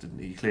thought it was, didn't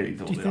he? He clearly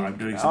thought Do you that I'm think-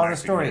 doing some Oh, the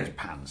acting story here. is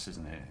pants,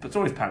 isn't it? But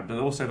story's panned, but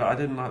also that I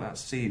didn't like that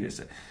scene.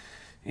 It's,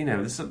 you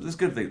know, there's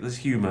good things, there's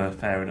humour,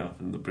 fair enough,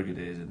 and the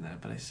Brigadier's in there,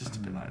 but it's just a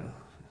bit like,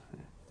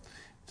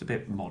 it's a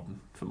bit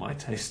modern for my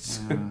tastes.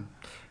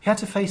 He had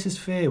to face his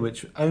fear,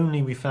 which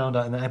only we found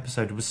out in that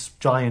episode was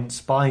giant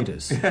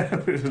spiders. Which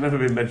has never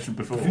been mentioned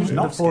before.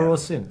 Not before or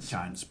since.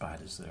 Giant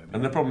spiders, though.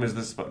 And the problem is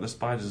the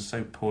spiders are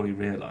so poorly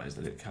realised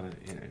that it kind of,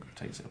 you know,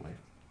 takes it away.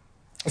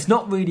 It's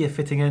not really a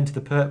fitting end to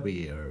the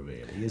Pertwee era,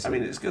 really, is it? I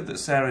mean, it's good that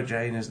Sarah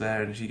Jane is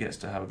there and she gets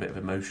to have a bit of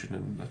emotion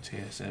and a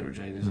tear. Sarah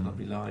Jane is a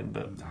lovely line,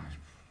 but...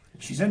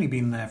 She's only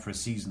been there for a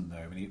season, though,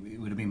 and it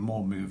would have been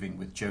more moving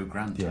with Joe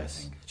Grant, I Yes,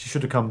 think. she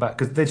should have come back,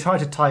 because they try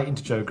to tie it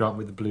into Joe Grant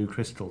with the blue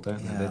crystal, don't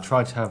they? Yeah. They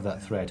try to have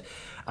that thread.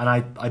 And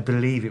I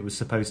believe it was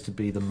supposed to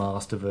be the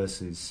Master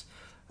versus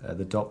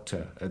the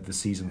Doctor at the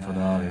season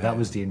finale. That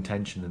was the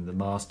intention, and the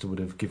Master would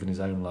have given his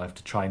own life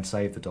to try and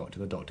save the Doctor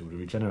would have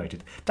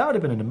regenerated. That would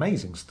have been an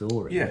amazing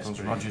story. Yes,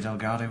 Because Roger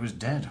Delgado was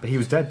dead. But he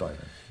was dead by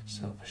then.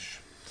 Selfish.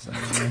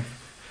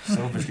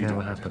 Selfishly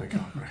Never died in a happened.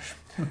 car crash.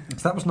 So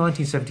that was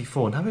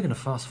 1974. Now we're going to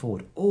fast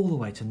forward all the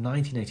way to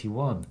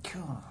 1981.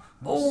 God,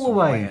 All the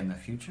way in the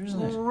future,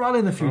 isn't it? Run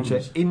in the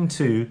future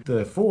into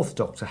the Fourth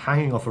Doctor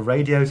hanging off a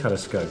radio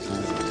telescope.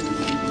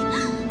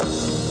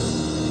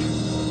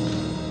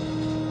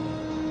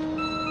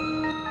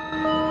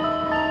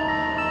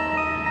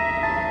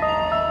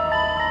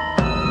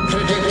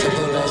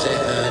 Predictable as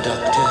ever,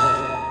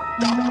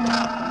 Doctor.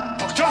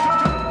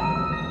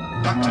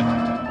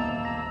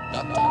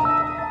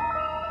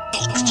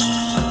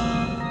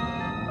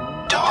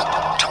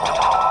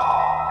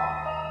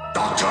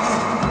 Doctor,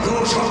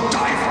 you shall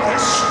die for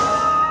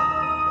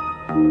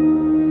this.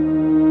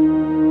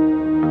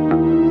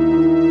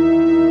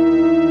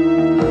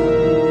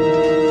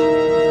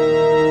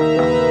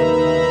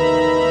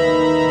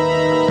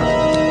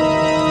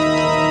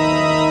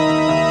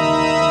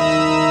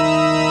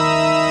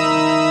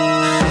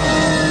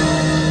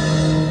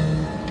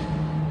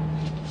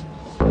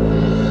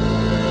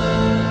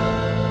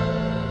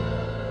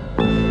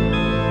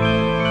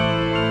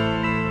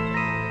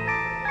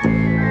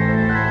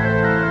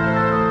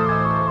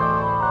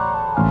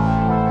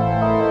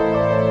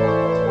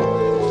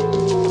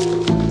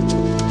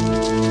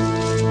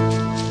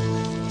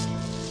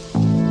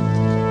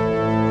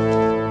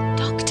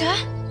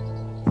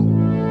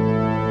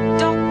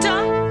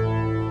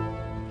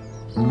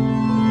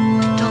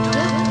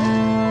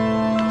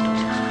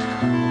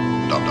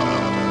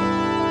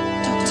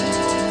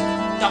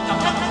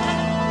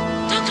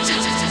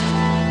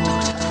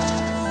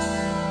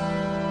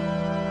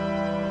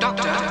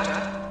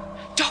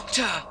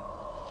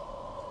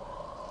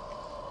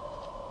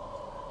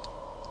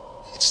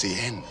 It's the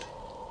end.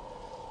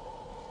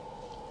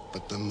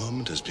 But the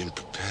moment has been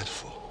prepared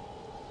for.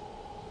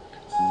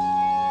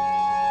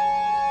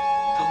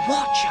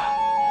 Watcher.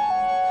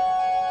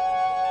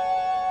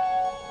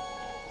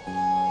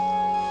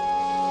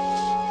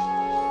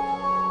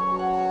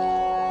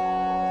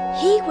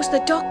 He was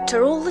the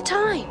Doctor all the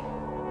time.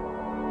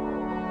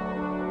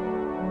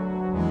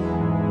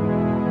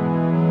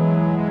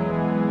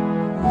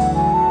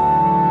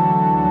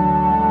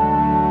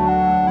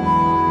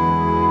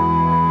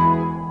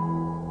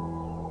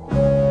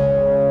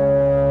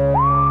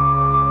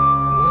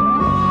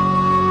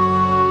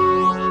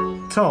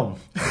 Tom.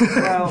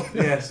 Well,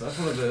 yes, that's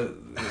one of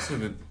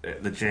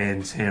the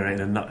Janes here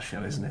in a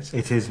nutshell, isn't it?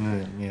 It is,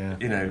 isn't it? Yeah.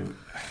 You know,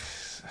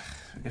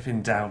 if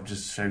in doubt,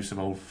 just show some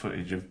old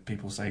footage of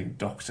people saying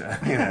 "doctor."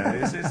 You know,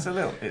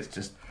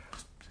 it's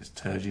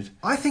turgid.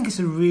 I think it's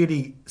a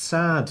really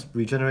sad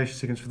regeneration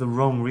sequence for the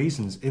wrong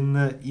reasons. In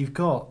that you've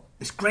got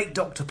this great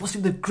Doctor,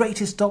 possibly the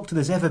greatest Doctor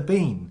there's ever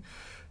been,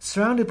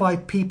 surrounded by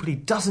people he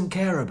doesn't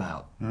care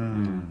about.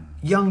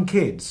 Young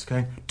kids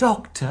going,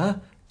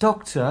 "Doctor,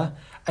 Doctor,"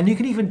 and you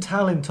can even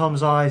tell in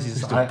Tom's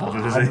eyes,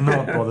 I'm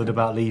not bothered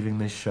about leaving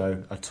this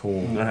show at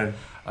all. No,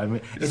 I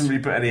mean, he doesn't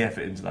really put any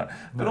effort into that.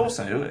 But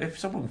also, if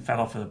someone fell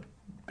off a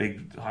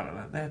big, I don't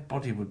know, their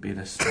body would be in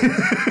a state.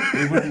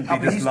 It wouldn't be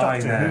just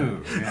lying there.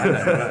 Who. I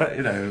know, but,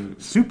 you know,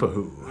 Super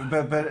Who.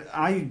 But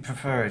I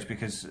prefer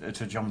it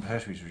to John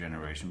Pertwee's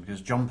regeneration,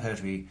 because John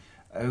Pertwee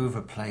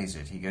overplays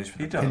it. He goes for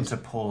the pincer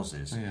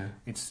pauses. Yeah.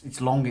 It's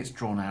long, it's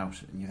drawn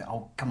out, and you think,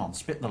 oh, come on,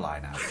 spit the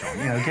line out, John.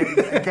 You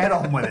know, get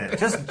on with it.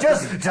 Just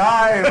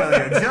die, will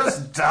you?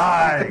 Just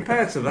die.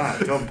 Compared to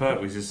that, John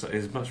Pertwee's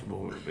is much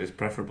more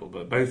preferable,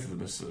 but both of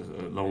them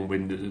are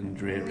long-winded and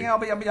dreary. Yeah,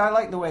 but I mean, I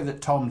like the way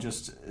that Tom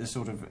just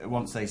sort of,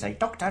 once they say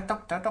 "Doctor,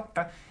 Doctor,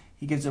 Doctor,"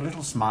 he gives a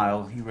little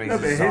smile. He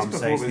raises his arm,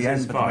 says the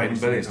end, fine,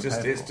 but it's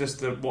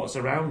just what's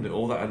around it,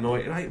 all that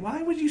annoying. Like,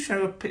 why would you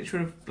show a picture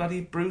of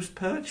bloody Bruce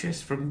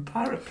Purchase from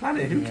Pirate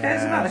Planet? Who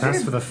cares about him?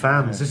 That's for the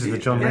fans. This is the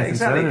John Nathan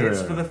exactly. Turner It's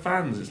era. for the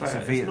fans. It's like the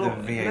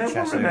VHS.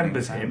 No one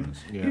remembers him.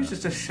 Yeah. He was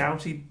just a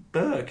shouty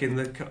Burke in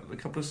the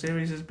couple of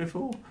series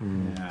before.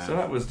 So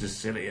that was just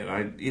silly,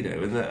 and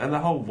the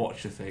whole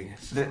Watcher thing.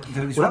 That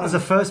was the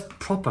first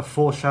proper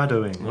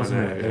foreshadowing,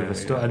 wasn't it?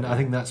 Yeah. And I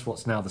think that's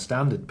what's now the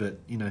standard. But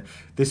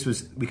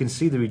we can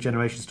see the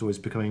regeneration stories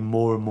becoming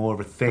more and more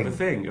of a thing.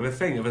 Of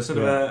a sort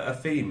of a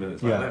theme, and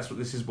it's like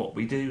this is what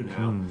we do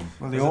now.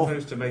 Well, as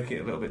opposed to making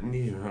it a little bit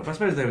new. I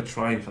suppose they were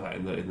trying for that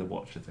in the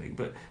Watcher thing,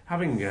 but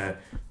having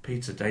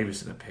Peter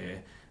Davison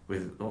appear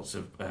with lots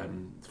of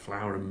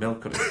flour and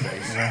milk on his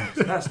face,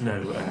 that's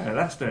no,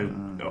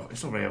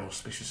 it's not a very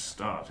auspicious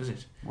start, is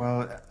it?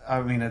 Well,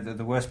 I mean,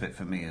 the worst bit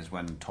for me is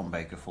when Tom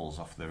Baker falls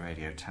off the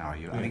radio tower.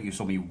 I think you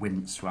saw me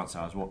wince whilst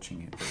I was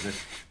watching it. But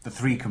the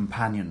three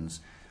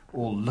companions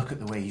all look at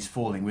the way he's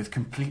falling with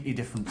completely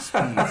different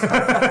speeds.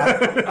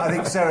 I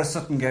think Sarah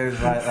Sutton goes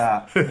like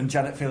that, and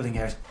Janet Fielding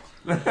goes,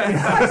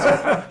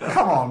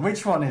 come on,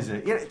 which one is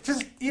it?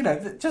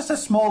 Just a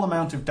small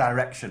amount of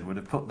direction would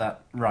have put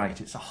that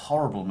right. It's a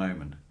horrible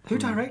moment. Who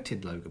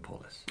directed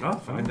Logopolis? I'll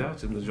find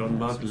out in the John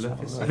Martin.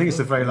 I think it's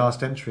the very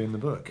last entry in the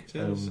book.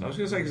 I was going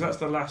to say, because that's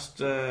the last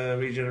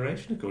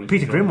regeneration, according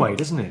Peter to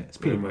Grimwade, isn't it? It's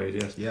Peter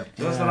Grimwade, yes. Yep.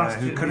 So that's the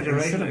last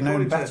regeneration. Should have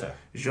known better.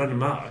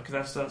 Jean-Marc,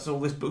 that's all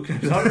this book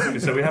goes on to,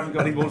 so we haven't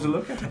got any more to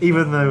look at.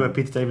 Even though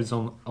Peter David's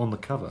on the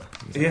cover.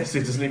 Yes,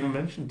 it doesn't even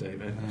mention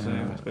David, so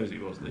I suppose he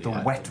wasn't. The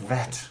wet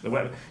vet. The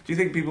wet. Do you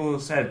think people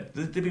said?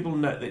 Did people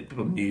know?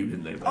 People knew,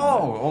 didn't they?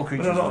 All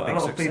creatures. But a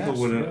lot of people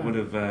would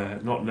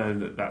have not known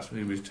that that's who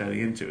he was turning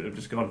into, and have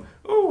just gone,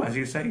 oh, as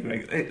you say,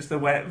 Greg, it's the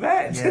wet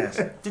vet. Yes.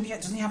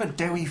 Doesn't he have a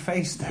doughy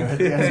face there at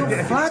the end? It's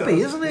all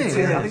flabby, isn't it?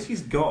 Yeah, I think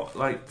he's got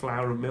like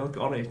flour and milk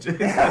on it.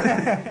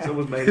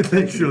 Someone's made it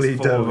literally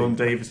on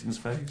Davison's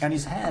face. And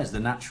his hair's the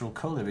natural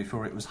colour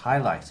before it was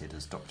highlighted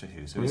as Doctor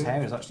Who. So his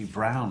hair is actually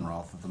brown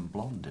rather than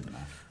blonde in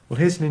there. Well,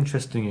 here's an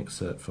interesting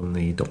excerpt from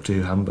the Doctor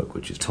Who Handbook,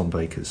 which is Tom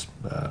Baker's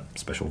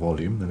special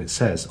volume, and it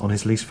says, on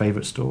his least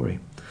favourite story,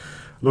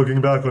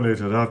 looking back on it,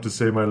 I'd have to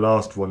say my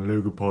last one,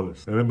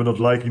 Logopolis. I remember not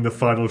liking the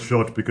final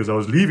shot because I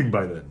was leaving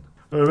by then.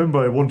 I remember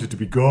I wanted to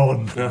be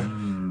gone. I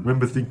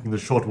remember thinking the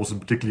shot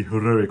wasn't particularly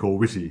heroic or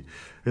witty,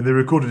 and they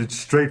recorded it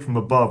straight from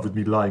above with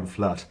me lying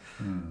flat.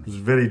 It was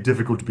very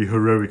difficult to be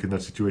heroic in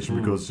that situation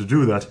because to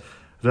do that,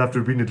 I'd have to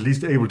have been at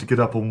least able to get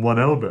up on one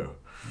elbow.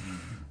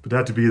 But it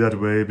had to be that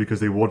way because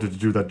they wanted to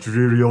do that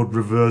dreary old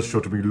reverse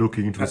shot of me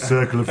looking into a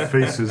circle of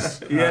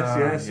faces.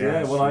 Yes.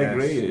 Well, I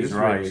agree. He's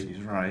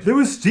right. They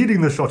were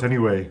stealing the shot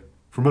anyway,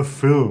 from a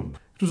film.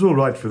 It was all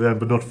right for them,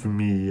 but not for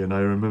me, and I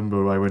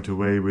remember I went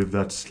away with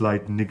that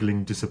slight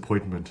niggling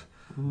disappointment.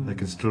 I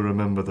can still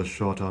remember the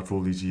shot after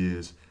all these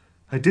years.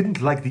 I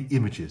didn't like the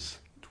images.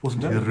 It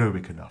wasn't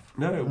heroic enough.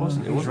 No, it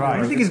wasn't. It wasn't right.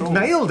 I think he's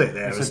nailed it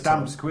there. It's a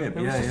damp squib.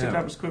 It was just a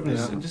damp squib.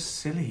 And just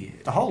silly.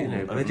 The whole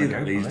they do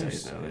that these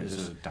days.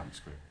 It's a damp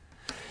squib.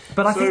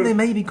 But I think they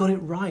maybe got it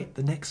right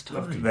the next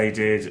time. They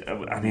did.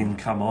 I mean,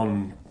 come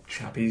on,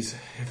 chappies.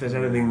 If there's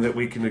anything that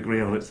we can agree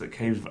on, it's that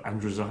Caves of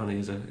Androzani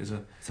is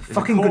a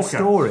fucking good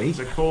story. It's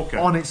a corker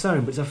on its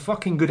own, but it's a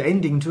fucking good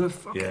ending to a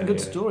fucking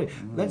good story.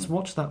 Let's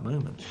watch that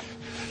moment.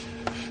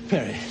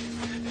 Perry.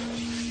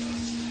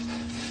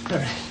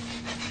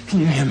 Can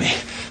you hear me?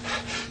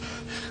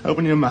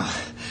 Open your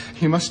mouth.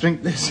 You must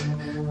drink this.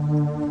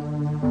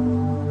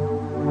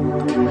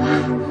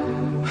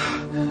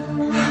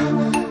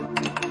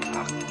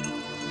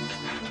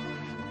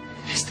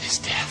 Is this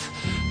death?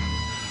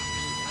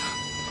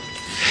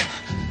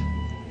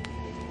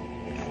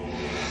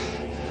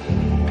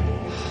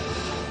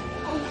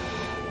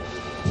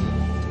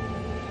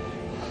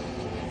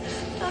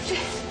 Doctor,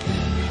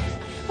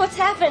 what's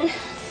happened?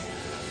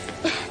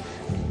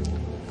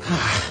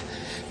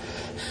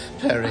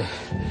 Perry,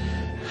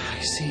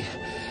 I see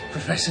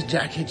Professor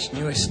Jackid's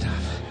newest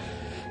stuff.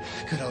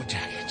 Good old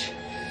Jackid.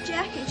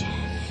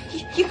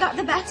 Jackid, you got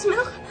the bat's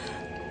milk?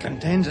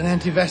 Contains an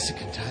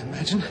antivesicant, I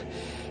imagine.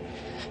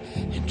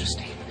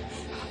 Interesting.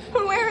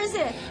 Where is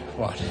it?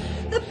 What?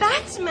 The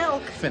bat's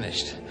milk.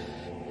 Finished.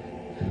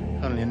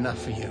 Only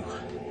enough for you.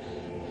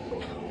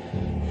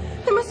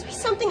 There must be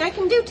something I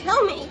can do.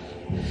 Tell me.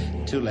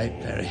 Too late,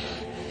 Perry.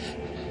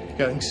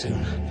 Going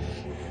soon.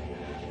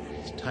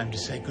 It's time to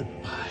say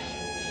goodbye.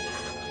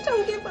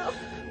 Don't give up.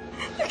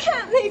 You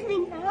can't leave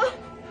me now.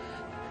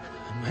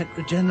 I might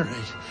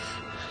regenerate.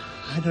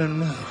 I don't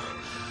know.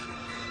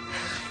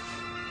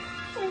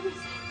 Where is it?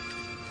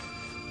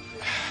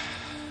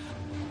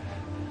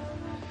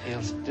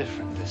 Feels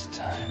different this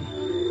time.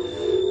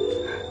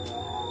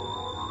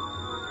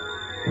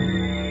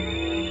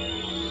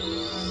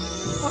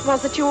 What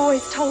was it you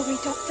always told me,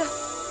 Doctor?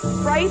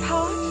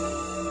 Braveheart?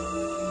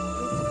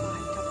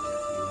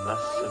 You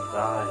must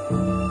survive.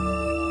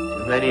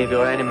 Too many of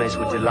your enemies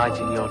would delight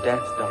in your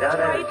death, Doctor.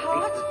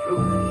 Braveheart?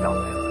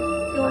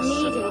 You're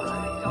needed.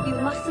 You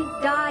mustn't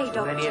die, Too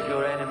Doctor. many of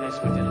your enemies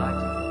would delight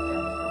in your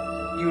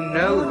death. You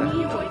know You're that,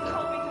 needed.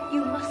 Doctor.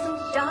 You mustn't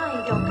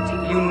die, Doctor.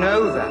 You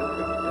know that,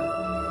 Doctor.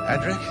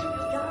 Adric?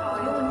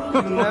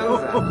 You're You know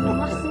that. You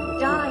mustn't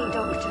die,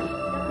 Doctor.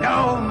 No,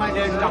 my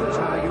dear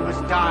doctor, you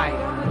must die.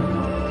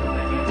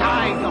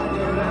 Die,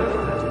 doctor.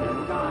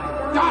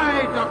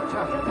 Die,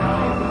 doctor.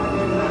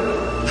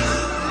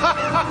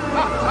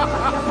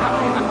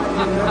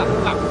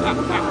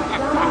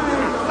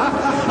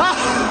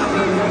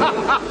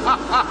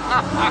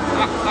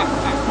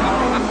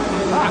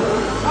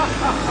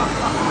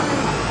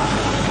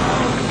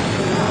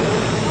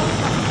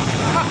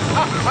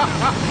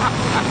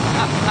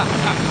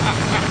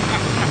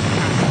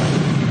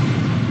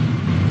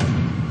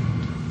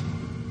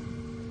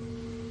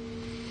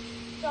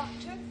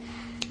 Doctor?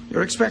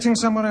 You're expecting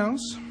someone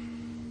else?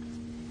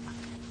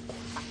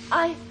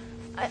 I...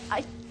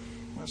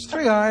 That's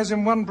 3 eyes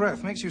in one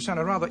breath. Makes you sound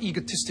a rather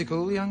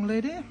egotistical young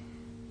lady.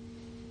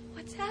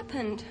 What's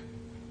happened?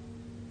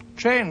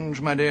 Change,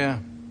 my dear.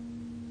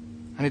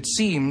 And it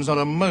seems not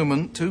a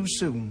moment too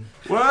soon.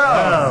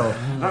 Well,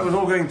 that was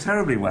all going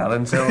terribly well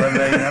until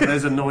they had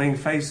those annoying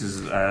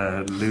faces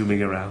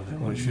looming around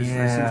them, which seems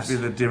to be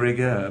the de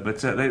rigueur. But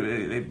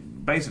they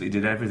basically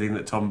did everything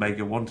that Tom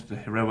Baker wanted: a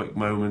heroic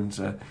moment,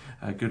 a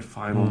good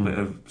final bit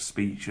of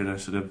speech, and a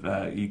sort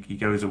of he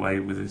goes away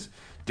with his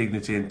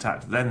dignity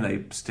intact. Then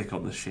they stick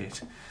on the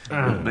shit.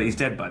 But he's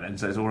dead by then,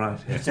 so it's all right.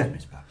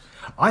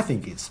 I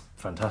think it's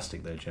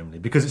fantastic, though, generally,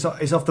 because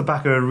it's off the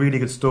back of a really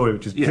good story,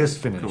 which is just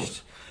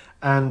finished.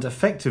 And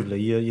effectively,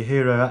 your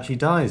hero actually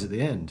dies at the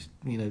end.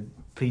 You know,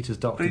 Peter's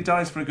doctor. But he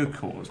dies for a good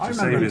cause. I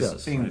remember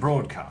it being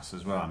broadcast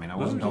as well. I mean, I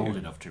wasn't old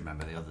enough to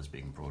remember the others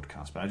being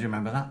broadcast, but I do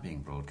remember that being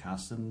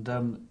broadcast. And,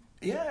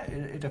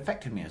 it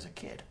affected me as a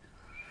kid.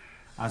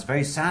 I was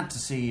very sad to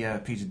see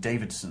Peter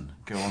Davidson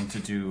go on to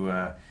do...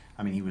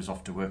 he was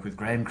off to work with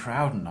Graham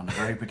Crowden on a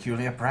very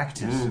peculiar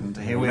practice. And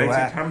here we were,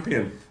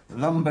 champion.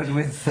 Lumbered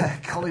with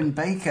Colin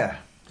Baker.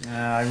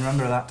 I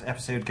remember that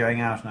episode going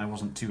out and I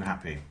wasn't too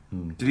happy.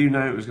 Did you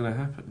know it was going to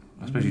happen?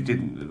 I suppose you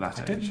didn't at that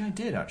age. I don't think I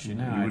did, actually,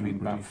 no. I'd been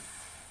about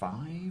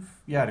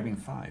 5. Yeah, I'd have been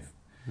 5.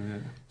 Yeah.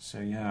 So,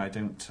 I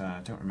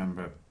don't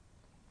remember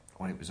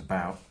what it was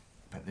about.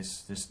 But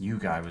this new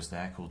guy was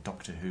there called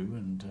Doctor Who,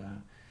 and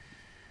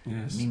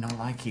me not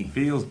like he.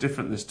 Feels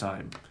different this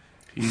time.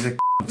 He's a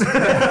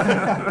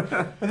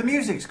But the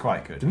music's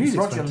quite good. The music's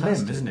Roger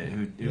fantastic. Limb, isn't it,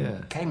 who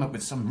came up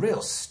with some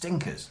real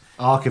stinkers.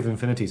 Arc of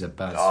Infinity's a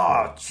bad.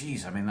 Oh,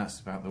 jeez! I mean, that's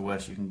about the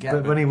worst you can get.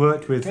 But when he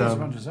worked with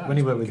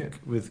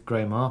Good. with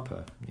Graham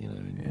Harper,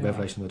 in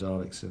Revelation of the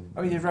Daleks, and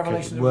he did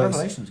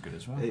Revelation's good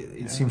as well.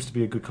 It seems to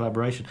be a good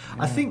collaboration.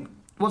 I think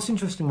what's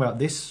interesting about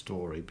this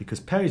story, because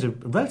Perry's a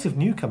relative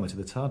newcomer to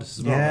the TARDIS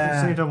as well. Yeah.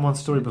 He's only done one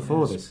story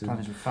before this.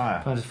 Planet of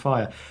Fire. Planet of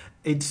Fire.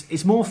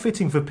 It's more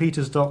fitting for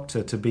Peter's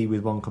Doctor to be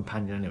with one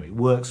companion anyway. It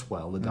works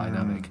well, the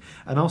dynamic.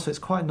 And also it's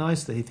quite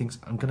nice that he thinks,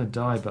 I'm going to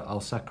die, but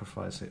I'll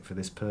sacrifice it for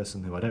this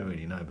person who I don't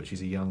really know, but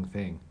she's a young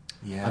thing.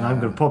 Yeah. and I'm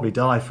going to probably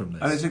die from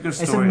this. And it's a good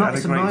story. And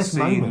It's a great nice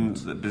scene,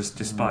 moment.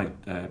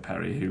 despite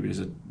Perry, who is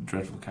a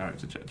dreadful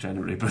character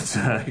generally. But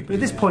at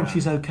this point,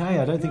 she's okay.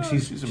 I don't think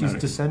she's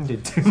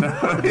descended too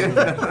much.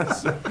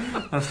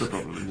 That's the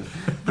problem, isn't it?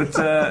 But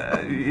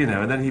you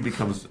know, and then he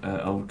becomes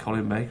old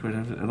Colin Baker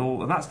and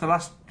all, and that's the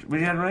last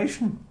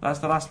regeneration. That's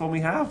the last one we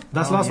have.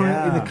 That's the last one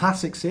in the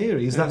classic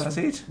series. Yeah, that's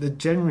it.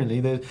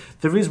 Generally,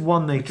 there is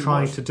one they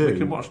try to do. We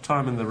can watch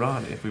Time in the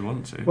Rani if we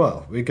want to.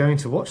 Well, we're going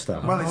to watch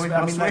that. Well,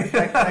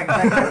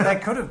 there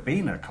could have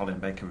been a Colin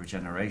Baker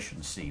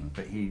regeneration scene,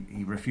 but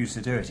he refused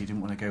to do it. He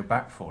didn't want to go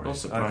back for it. Not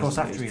surprisingly, of course,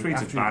 after he was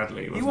treated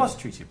badly. He was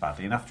treated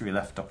badly, and after he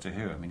left Doctor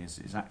Who, I mean,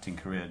 his acting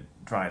career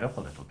dried up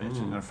a little bit.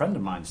 And a friend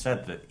of mine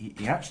said that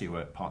he actually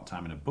worked part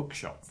time in a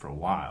bookshop for a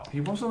while.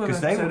 He was on an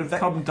episode of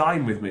Come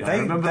Dine With Me. I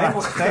remember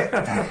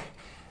that.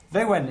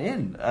 They went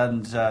in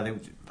and they were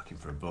looking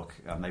for a book,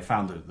 and they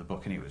found the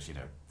book, and it was,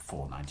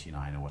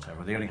 $4.99 or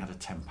whatever. They only had a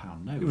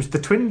 £10 note. It was The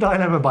Twin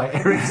Dilemma by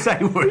Eric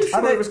Saywood.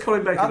 And it was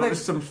Colin Baker, not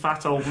just some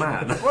fat old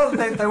man. Well,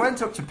 they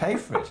went up to pay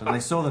for it, and they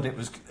saw that it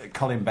was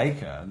Colin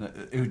Baker,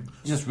 who'd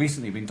just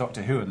recently been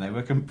Doctor Who, and they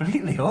were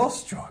completely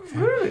awestruck.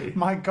 Really?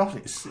 My God,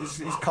 it's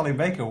Colin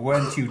Baker.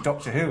 Weren't you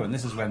Doctor Who? And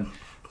this is when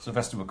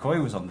Sylvester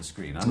McCoy was on the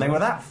screen, and they were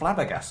that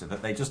flabbergasted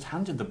that they just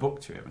handed the book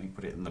to him, and he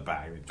put it in the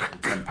bag, and took a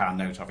 £10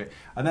 note of it,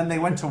 and then they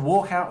went to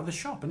walk out of the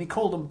shop, and he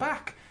called them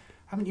back.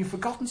 Haven't you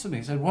forgotten something?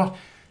 He said, "What?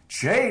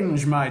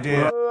 Change, my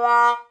dear."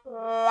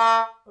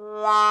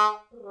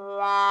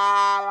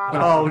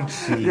 Oh,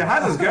 gee. You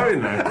had us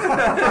going, though.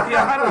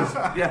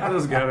 You had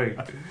us going.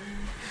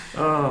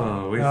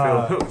 Oh, we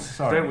feel hooked,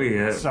 don't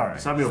we?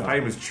 Samuel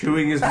Payne was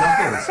chewing his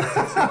knuckles.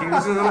 He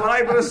was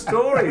alive with a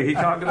story. He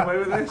can't get away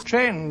with this.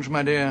 Change,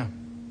 my dear.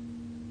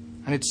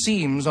 And it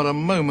seems not a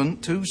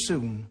moment too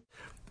soon.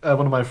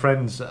 One of my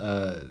friends,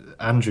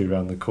 Andrew,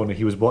 around the corner,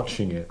 he was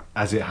watching it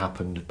as it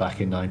happened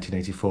back in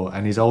 1984,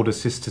 and his older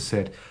sister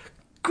said,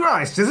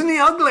 "Christ, isn't he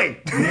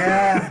ugly?"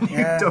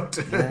 Yeah,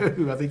 Doctor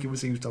Who. I think it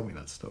was he who told me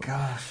that story.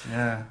 Gosh,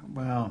 yeah,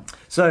 well.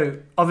 So,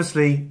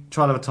 obviously,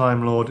 Trial of a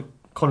Time Lord,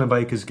 Colin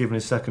Baker's given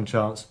his second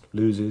chance,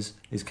 loses,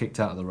 is kicked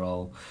out of the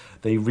role.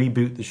 They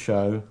reboot the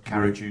show.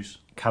 Carrot juice,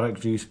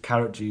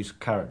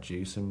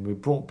 and we're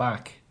brought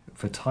back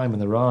for Time in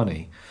the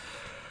Rani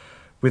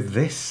with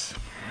this.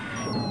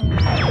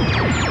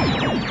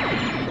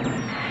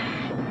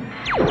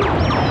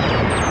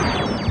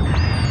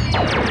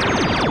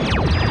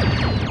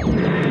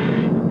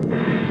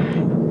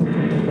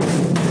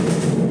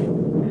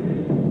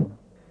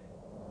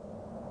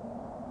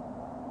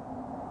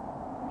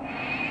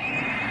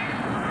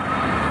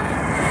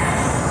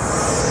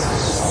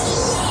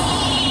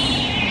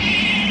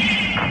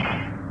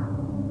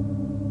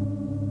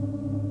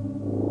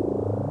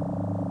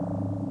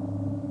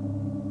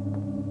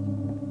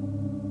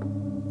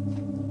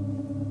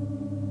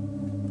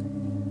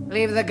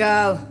 Leave the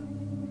girl.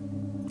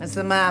 It's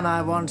the man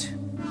I want.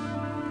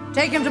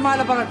 Take him to my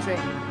laboratory.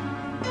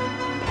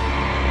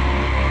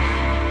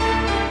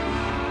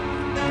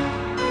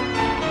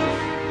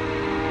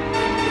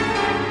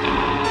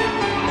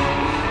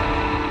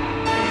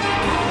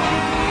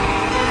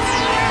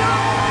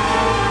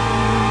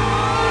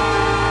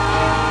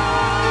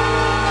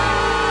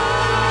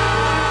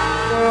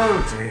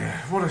 Oh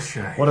dear, what a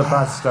shame. What a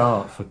bad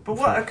start for. But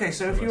what? Okay,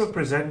 so if you were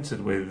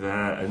presented with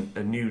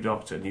a new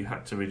Doctor and you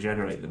had to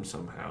regenerate them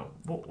somehow,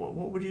 what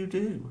would you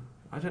do?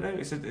 I don't know.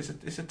 It's a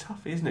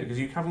toughie, isn't it? Because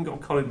you haven't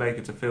got Colin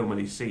Baker to film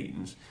any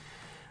scenes.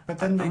 But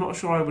then I'm not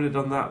sure I would have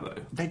done that though.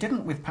 They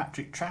didn't with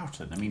Patrick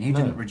Troughton. I mean, he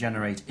didn't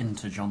regenerate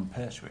into John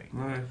Pertwee.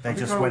 No, they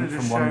just went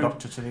from one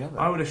Doctor to the other.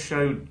 I would have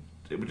showed.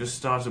 It would have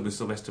started with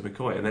Sylvester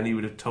McCoy, and then he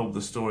would have told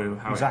the story of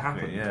how it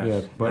happened.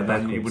 Yeah, and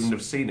then you wouldn't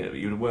have seen it, but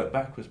you would have worked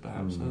backwards,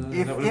 perhaps. That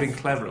would have been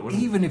clever,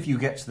 wouldn't it? Even if you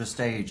get to the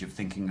stage of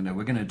thinking,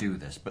 we're going to do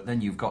this, but then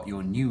you've got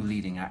your new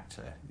leading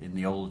actor in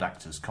the old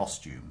actor's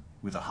costume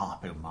with a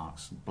Harpo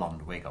Marx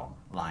blonde wig on,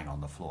 lying on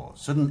the floor.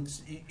 So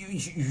you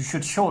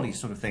should surely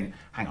sort of think,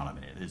 hang on a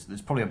minute,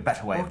 there's probably a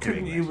better way of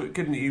doing this.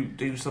 Couldn't you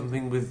do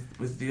something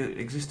with the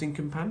existing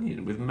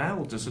companion, with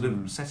Mel, to sort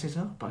of set it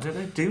up? I don't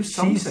know, do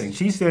something.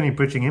 She's the only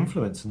bridging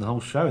influence in the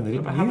whole show, and they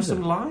didn't use have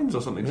some it. lines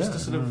or something, just to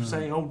sort of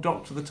say, "Oh,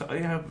 Doctor,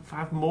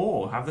 have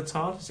more, have the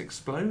TARDIS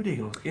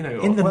exploding," or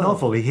In the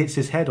novel, he hits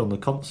his head on the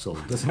console,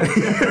 doesn't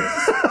he?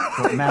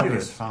 But Mel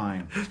is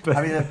fine.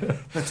 I mean,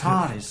 the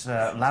TARDIS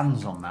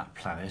lands on that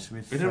planet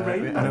with a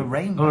rainbow. On a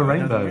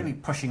rainbow. They're really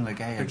pushing the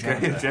gay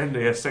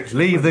agenda. Sexual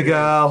Leave the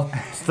girl.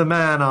 It's the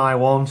man I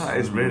want. That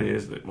is really,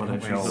 isn't it?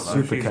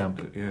 Super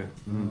camp. Yeah.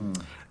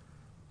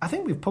 I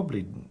think we've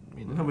probably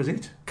that was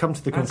it. Come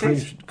to the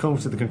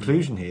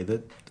conclusion here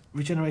that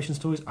regeneration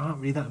stories aren't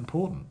really that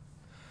important.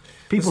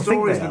 People the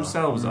stories think they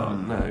themselves are.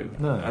 aren't.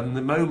 No. And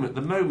the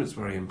moment's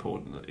very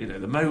important.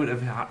 The moment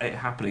of it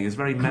happening is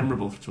very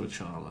memorable to a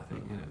child. I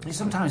think. It's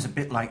sometimes a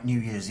bit like New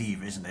Year's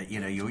Eve, isn't it?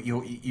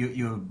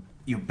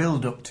 You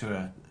build up to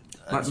a.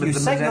 You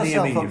set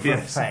yourself up for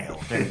a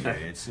fail, don't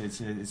you?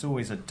 It's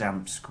always a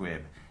damp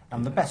squib,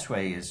 and the best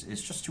way is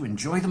just to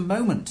enjoy the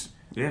moment.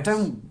 Yes.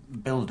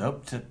 Don't build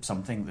up to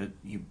something that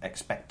you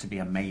expect to be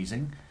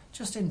amazing.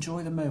 Just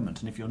enjoy the moment.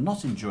 And if you're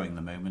not enjoying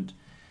the moment,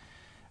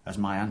 as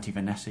my Auntie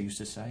Vanessa used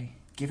to say,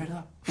 give it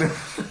up.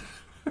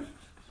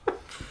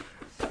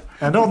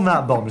 And on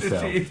that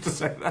bombshell, Did she used to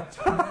say that?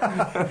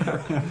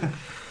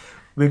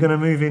 we're going to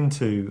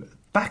move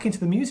back into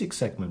the music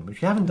segment,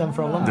 which we haven't done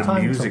for a long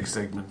time. The music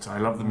segment. I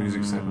love the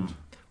music segment.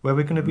 Where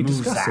we're going to be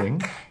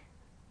discussing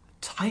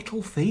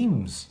title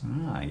themes.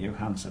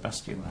 Johann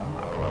Sebastian.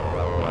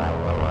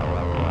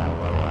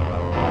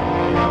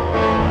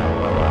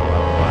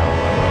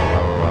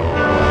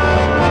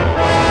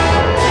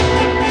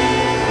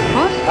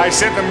 I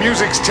said the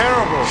music's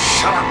terrible.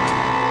 Shut up.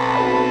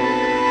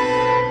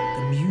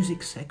 The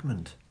music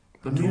segment.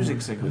 The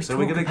music segment. So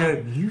we're going to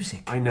go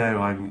music. I know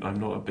I'm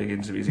not big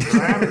into music.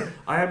 But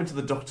I am into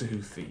the Doctor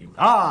Who theme.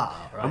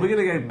 Right. And we're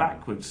going to go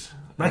backwards.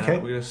 Okay.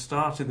 We're going to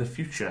start in the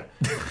future.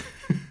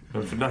 For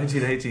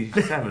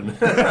 1987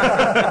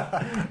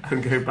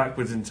 and go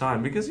backwards in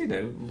time because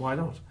why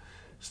not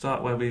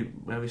start where we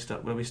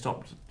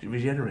stopped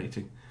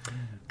regenerating.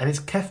 And it's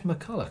Kev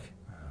McCulloch.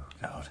 Oh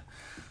God.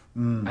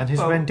 And his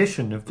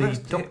rendition of the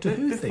Doctor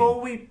Who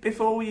theme.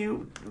 Before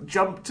you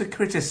jump to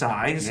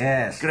criticise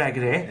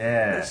Gregory,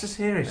 let's just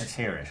hear it. Let's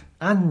hear it.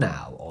 And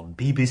now on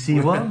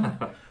BBC One,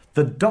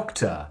 The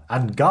Doctor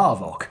and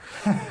Garvok.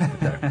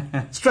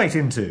 Straight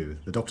into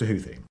the Doctor Who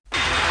theme.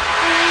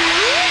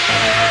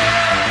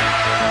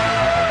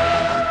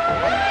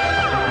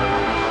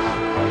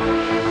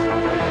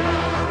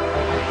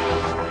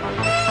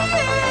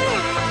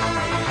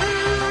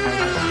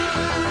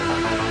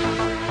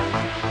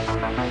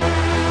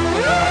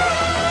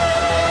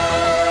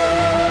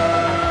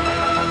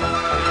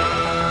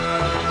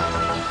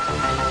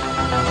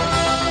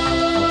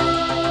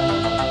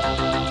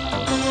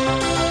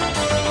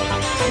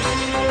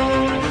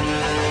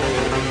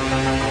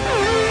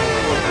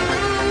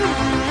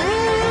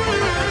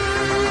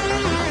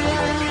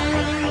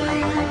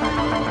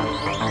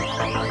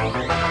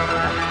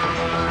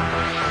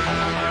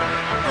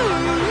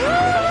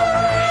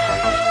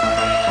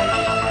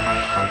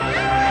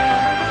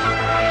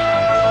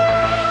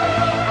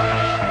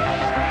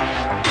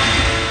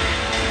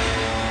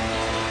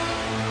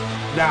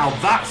 Now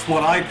that's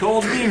what I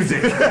call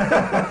music.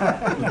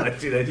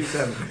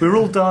 1987. We're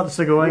all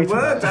dancing away. We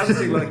were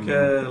dancing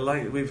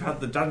like we've had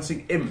the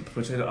dancing imp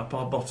put it up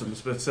our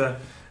bottoms, but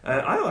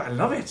I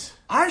love it.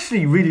 I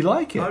actually really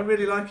like it. I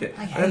really like it.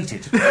 I hate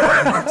it.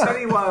 I'll tell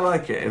you why I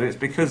like it, and it's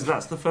because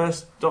that's the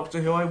first Doctor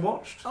Who I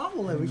watched. Oh,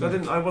 well, there we So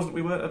go.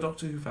 we weren't a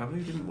Doctor Who family.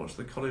 We didn't watch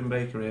the Colin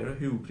Baker era.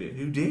 Who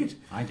did?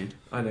 I did.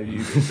 I know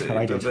you did.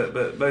 I did.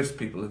 But most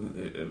people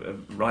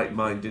in right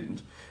mind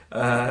didn't.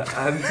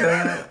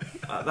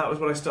 That was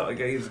when I started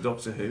getting into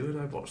Doctor Who,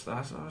 and I watched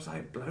that, and I was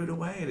like blown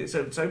away. And it's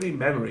so many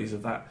memories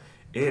of that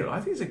era. I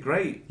think it's a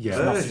great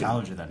version.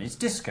 Nostalgia then. It's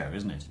disco,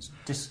 isn't it? It's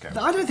disco.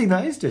 I don't think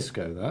that is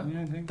disco, that. You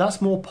don't think?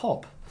 That's more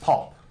pop.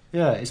 Pop.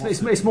 Yeah,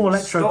 it's more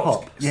electro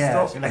pop.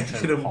 Yeah, Stop it's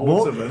Etienne and More,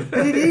 Waterman.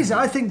 but it is.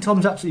 I think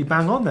Tom's absolutely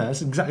bang on there.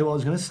 That's exactly what I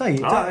was going to say.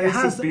 It I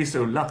has, should be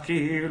so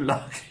lucky.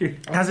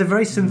 it has a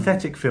very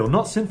synthetic feel.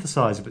 Not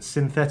synthesizer, but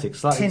synthetic.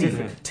 Slightly Tinny.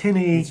 different.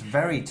 Tinny. It's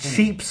very tinny.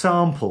 Cheap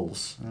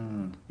samples.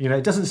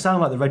 It doesn't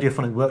sound like the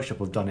Radiophonic Workshop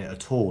have done it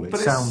at all. It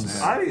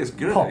sounds I think it's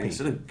good. poppy.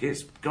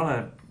 It's got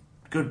a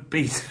good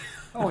beat.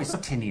 Oh, it's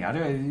tinny.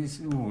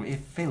 It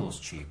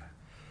feels cheap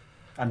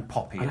and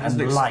poppy And it has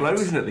and an light.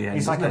 explosion at the end,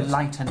 It's like a doesn't it?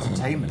 light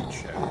entertainment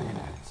show.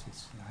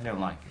 I don't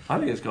like it. I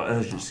think it's got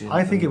urgency.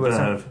 I think it was.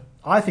 verve.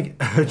 I think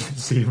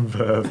urgency and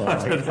verve. I I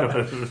like. don't know whether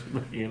it was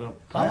making it up.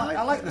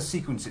 I like the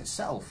sequence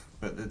itself,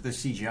 but the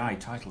CGI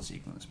title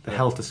sequence. The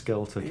Helter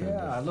Skelter.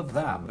 Yeah, I love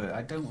that, but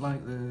I don't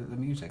like the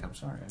music. I'm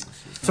sorry.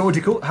 So what do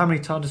you call? How many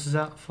TARDISes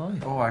out of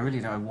 5? Oh, I really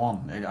don't.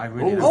 One. I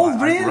really. Oh,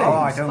 really?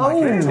 I don't like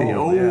it. At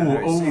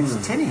all.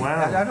 It's tinny.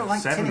 Wow. I don't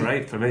like 7 tinny. or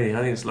 8 for me. I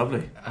think it's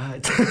lovely.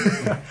 I'm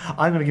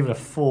going to give it a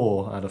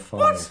 4 out of 5.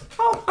 What?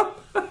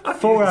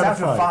 4 It's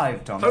out of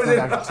 5. Tom. Oh, is It's it?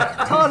 not out of 10.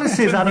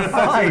 TARDISes out of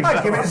 5.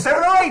 I'd give it a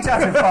 7 or 8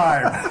 out of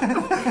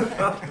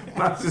 5.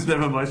 Maths is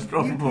never my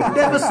strong point.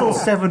 Never saw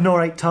 7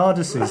 or 8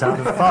 TARDISes out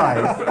of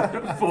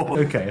 5. 4.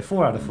 Okay, a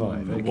 4 out of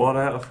 5. Okay. 1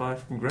 out of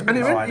 5 from Greg. And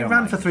it I ran, don't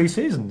ran like for it. 3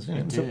 seasons. Yeah,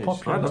 It it's a did.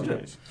 popular. I loved it.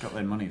 It's got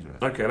their money's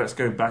worth. Okay, let's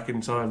go back in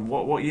time.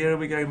 What year are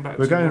we going back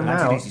We're to? going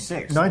now.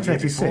 1986.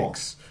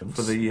 1986.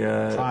 For the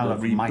Trial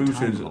of My Time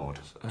rebooters. Lord.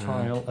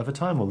 Trial of a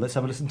Time Lord. Let's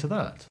have a listen to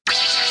that.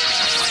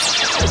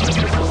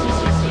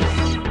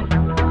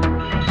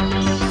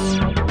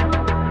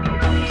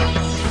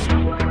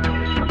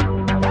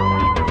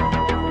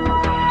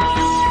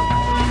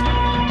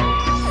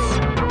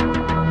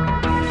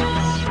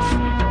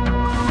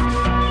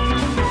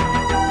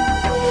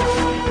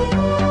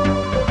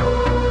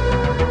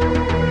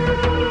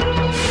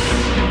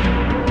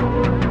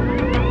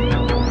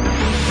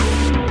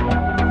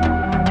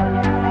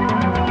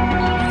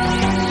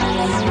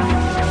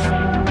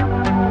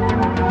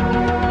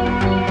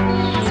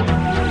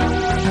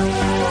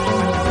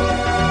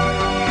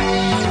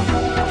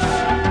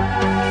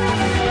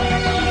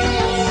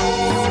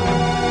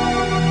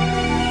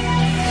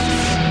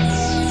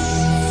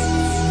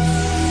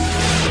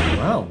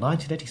 Wow,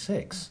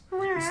 1986.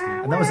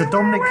 And that was a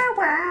Dominic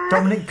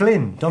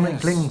Glynn. Dominic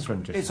Glynn's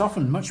rendition. It's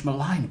often much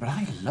maligned, but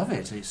I love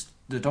it. It's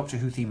the Doctor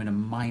Who theme in a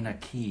minor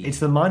key. It's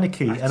the minor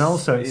key, and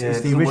also it's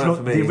the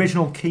doesn't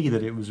original key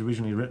that it was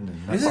originally written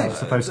in. That's what it's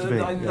supposed to be.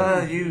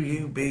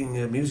 You being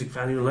a music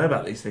fan, you'll know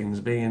about these things.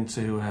 Being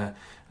into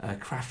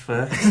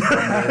Kraftwerk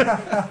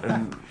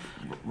and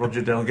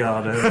Roger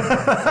Delgado and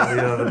all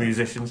the other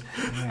musicians.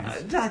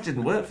 Yes. That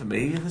didn't work for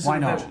me. Why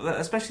not?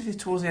 Especially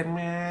towards the end.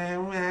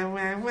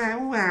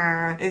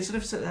 It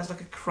sort of has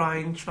like a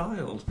crying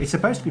child. It's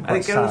supposed to be quite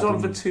and it goes sad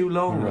on for too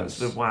long. Right. That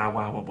sort of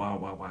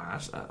wow.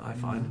 I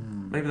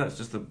find maybe that's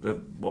just the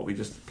what we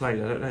just played.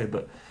 I don't know,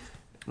 but.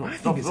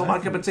 Not my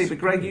cup of tea, but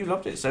Greg, you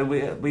loved it, so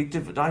we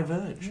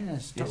diverge.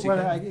 Yes, yes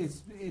well,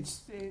 it's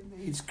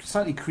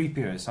slightly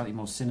creepier, it's slightly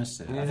more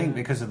sinister. I think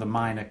because of the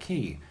minor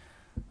key.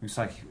 It's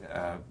like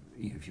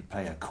if you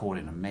play a chord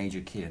in a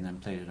major key and then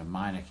play it in a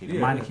minor key. The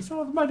minor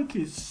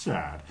key is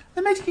sad.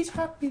 The major key's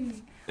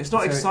happy. It's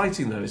not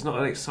exciting though. It's not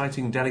an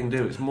exciting delling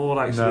do. It's more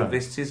like sort of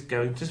this is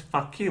going to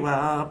fuck you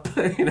up.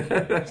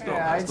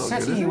 It's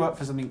setting you up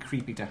for something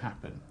creepy to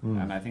happen,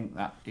 and I think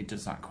that it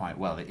does that quite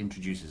well. It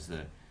introduces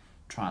the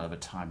trial of a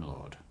Time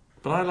Lord.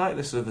 But I like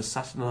the sort of the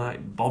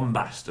Saturn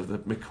bombast of the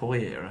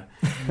McCoy era.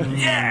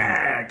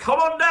 Yeah, come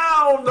on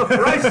down, the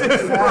price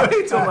is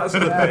right, all that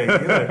sort of thing.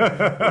 You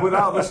know?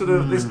 Without the sort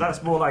of this,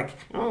 that's more like,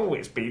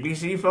 it's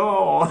BBC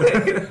 4.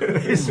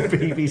 It's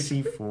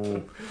BBC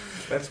 4.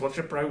 Let's watch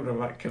a programme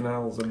about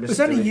canals and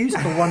mystery. It was only used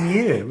for 1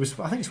 year.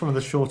 I think it's one of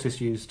the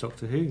shortest used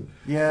Doctor Who.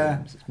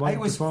 Yeah, it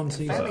was one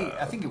season.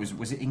 I think it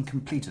was it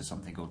incomplete or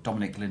something, or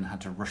Dominic Glynn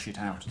had to rush it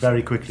out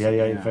very quickly.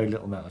 Very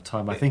little amount of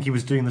time. I think he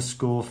was doing the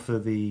score for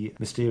the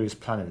Mysterious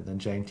Planet, and then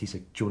JNT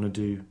said, "Do you want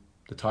to do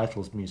the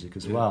titles music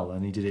as well?"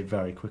 And he did it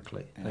very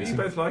quickly. You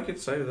both like it,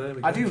 so there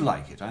we go. I do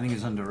like it. I think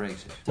it's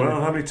underrated. Well,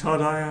 how many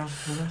Todd I have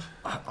for that?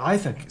 I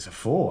think it's a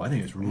 4. I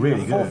think it's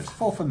really good.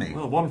 4 for me.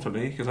 Well, 1 for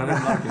me, because I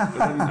don't like it. But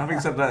then, having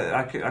said that,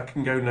 I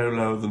can go no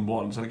lower than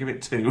 1, so I'll give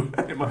it 2.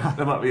 There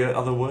might be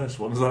other worse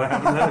ones that I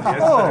haven't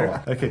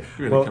heard yet. Okay.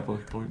 Really a couple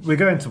of points. We're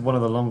going to one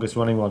of the longest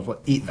running ones.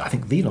 I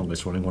think the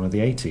longest running one of the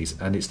 80s,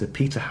 and it's the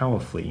Peter Howell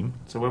theme.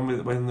 So when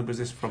was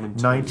this from?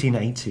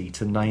 1980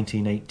 to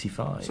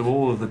 1985. So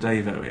all of the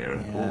Davo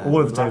era. Yeah. All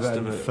of the Davo,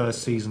 and the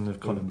first season of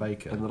Colin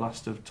Baker. And the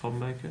last of Tom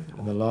Baker?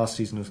 And the last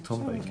season of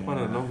Tom Baker. Quite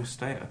a long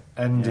stayer.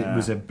 And it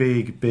was a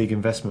big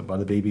investment by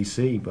the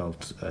BBC,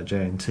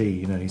 JNT.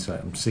 You know, he's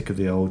like, I'm sick of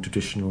the old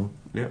traditional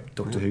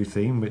Doctor Who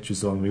theme, which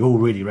is the one we all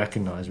really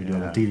recognise. We do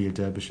a Delia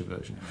Derbyshire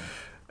version.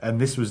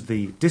 And this was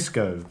the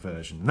disco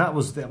version. And that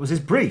was his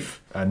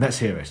brief. And let's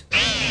hear it.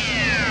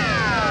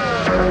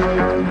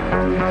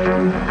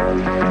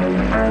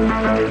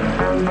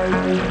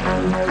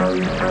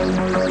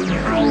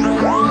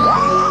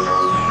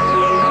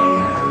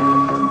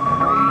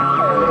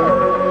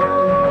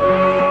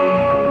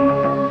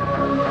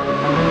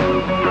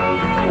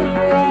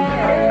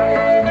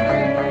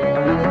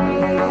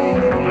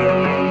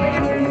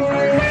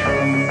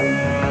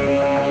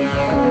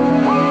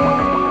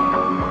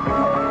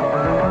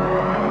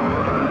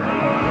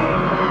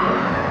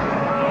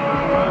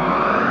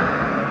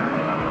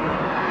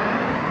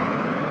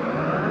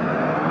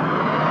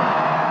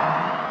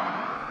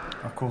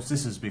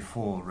 This is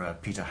before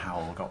Peter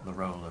Howell got the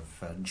role of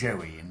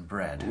Joey in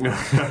Bread.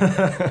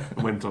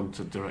 Went on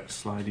to direct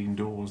Sliding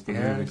Doors, the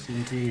movie. Yes,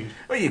 indeed.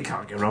 Well, you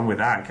can't go wrong with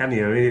that, can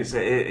you? I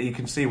mean, you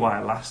can see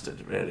why it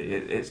lasted, really.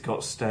 It's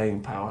got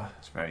staying power.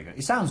 It's very good.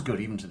 It sounds good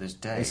even to this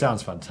day. It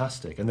sounds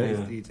fantastic. And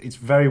it's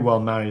very well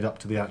married up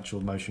to the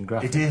actual motion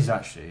graphics. It is,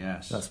 actually,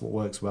 yes. That's what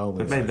works well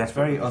with it. It's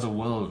very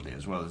otherworldly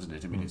as well, isn't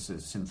it? I mean, it's a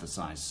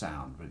synthesised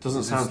sound. But it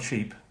doesn't sound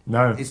cheap.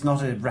 No. It's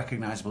not a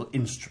recognisable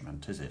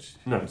instrument, is it?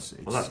 No.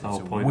 Well, that's the whole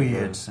point. It's a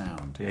weird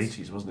sound. The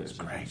 80s, wasn't it? It's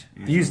great.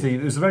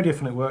 It was a very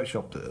definite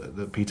workshop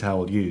that Peter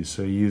Howell used,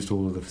 so he used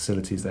all of the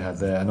facilities they had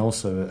there, and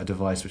also a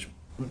device which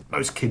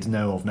most kids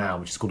know of now,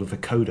 which is called a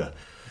vocoder.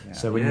 Yeah.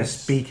 So when you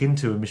speak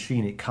into a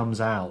machine, it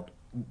comes out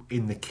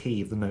in the key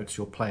of the notes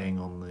you're playing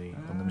on the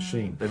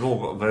machine. They've all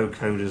got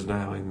vocoders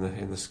now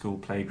in the school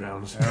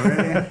playgrounds. Oh,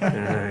 really?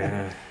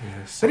 yeah.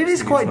 But it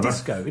is quite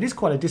disco. It is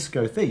quite a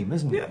disco theme,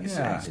 isn't it?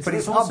 Yeah. But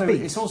it's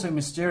also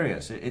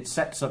mysterious. It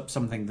sets up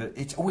something that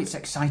it's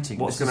exciting.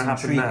 What's going to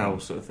happen intriguing. Now,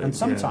 sort of thing. And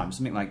sometimes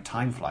something like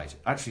Time Flight.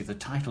 Actually, the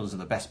titles are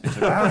the best bit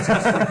about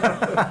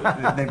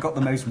it. They've got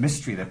the most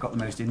mystery. They've got the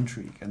most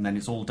intrigue, and then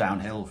it's all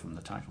downhill from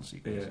the title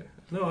sequence. Yeah.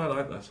 No, I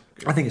like that.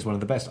 Good. I think it's one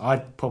of the best.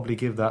 I'd probably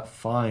give that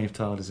 5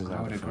 TARDISes out.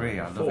 I would agree.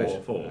 I love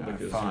it.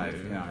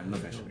 5. Yeah, I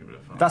love it.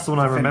 That's the one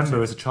I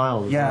remember as a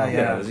child. Yeah.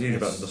 There's a huge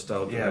amount of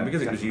nostalgia. Yeah, and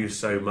because it was used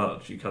so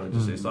much, you kind of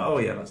just it's like, oh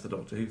yeah, that's the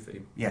Doctor Who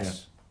theme.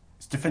 Yes,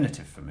 it's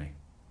definitive for me.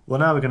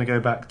 Well, now we're going to go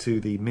back to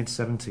the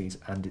mid-70s,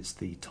 and it's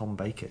the Tom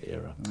Baker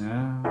era.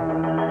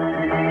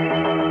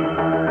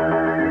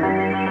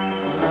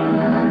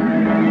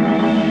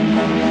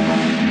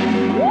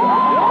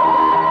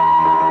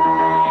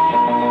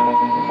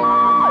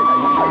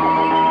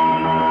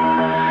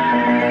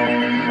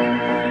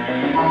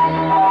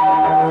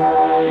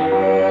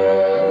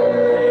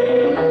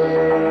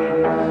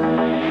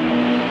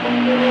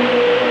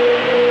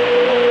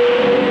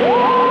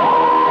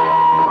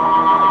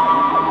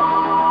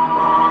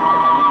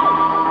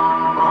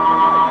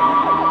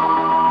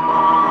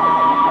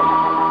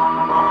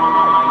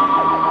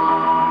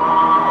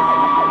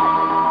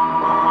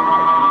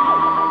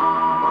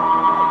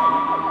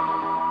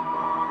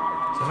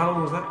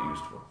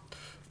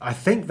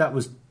 think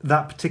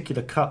that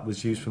particular cut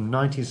was used from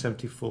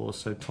 1974,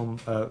 so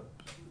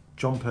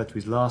John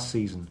Pertwee's last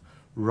season,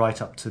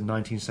 right up to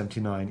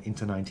 1979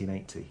 into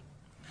 1980.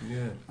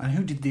 Yeah. And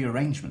who did the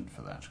arrangement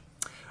for that?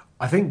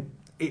 I think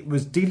it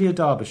was Delia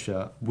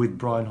Derbyshire with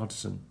Brian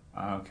Hodgson.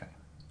 Okay.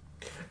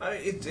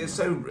 It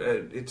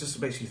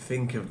just makes you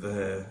think of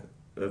the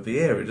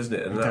era, doesn't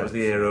it? And that was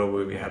the era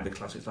where we had the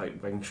classics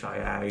like Weng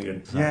Chiang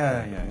and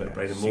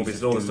Brain and Morbius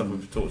and all the stuff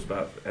we've talked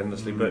about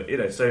endlessly. But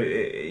so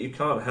you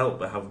can't help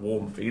but have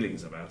warm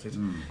feelings about it.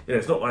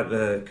 It's not like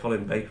the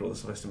Colin Baker or the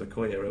Sylvester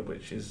McCoy era,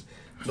 which is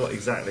not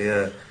exactly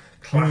a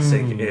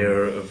classic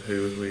era of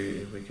who,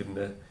 if we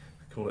can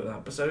call it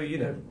that. But so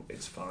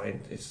it's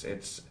fine. It's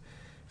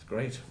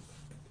great.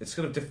 It's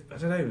sort of I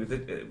don't know.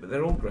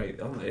 They're all great,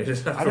 aren't they?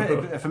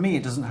 For me,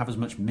 it doesn't have as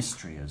much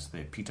mystery as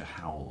the Peter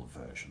Howell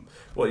version.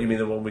 What, you mean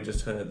the one we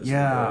just heard?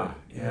 Yeah.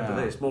 But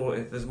it's more.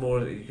 There's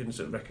more. You can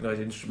sort of recognise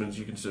instruments.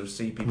 You can sort of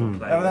see people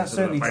play. Oh, that's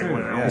certainly true.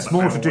 It's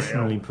more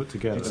traditionally put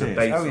together. It's a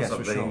bass or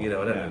something. For sure. I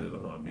don't know.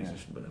 I'm not a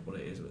musician, but what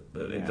it is.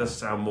 But it does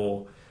sound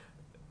more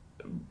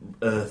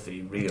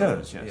earthy, real. It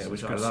does, yes.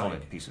 Which it's I a like.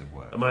 solid piece of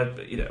work. And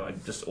I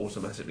just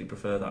automatically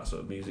prefer that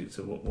sort of music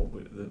to what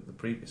the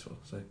previous one.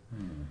 So.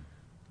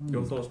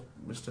 Your thoughts,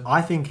 Mr.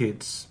 I think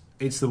it's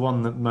the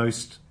one that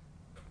most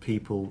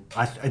people.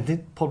 I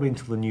think probably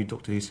until the new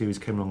Doctor Who series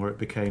came along, where it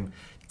became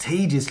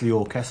tediously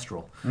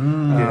orchestral,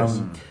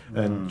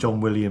 and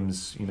John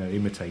Williams,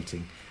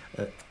 imitating.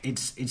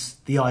 It's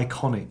the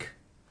iconic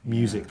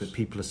music that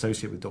people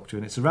associate with Doctor Who,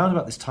 and it's around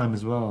about this time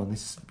as well. And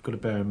this got to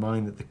bear in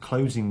mind that the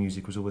closing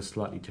music was always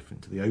slightly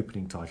different to the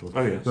opening titles,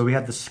 where we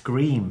had the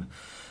scream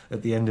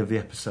at the end of the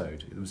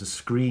episode. It was a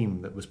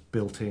scream that was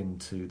built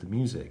into the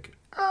music.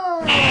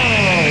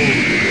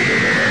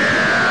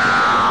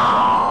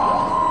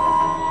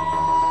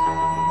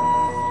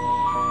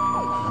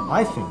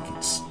 I think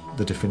it's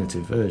the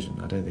definitive version.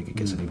 I don't think it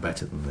gets any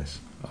better than this.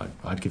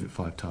 I'd give it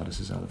 5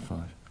 TARDISes out of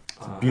 5.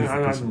 It's a beautiful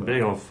piece of work. I'm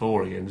being on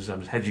 4 again, just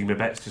I'm hedging my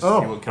bets just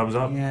to see what comes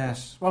up.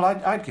 Yes. Well,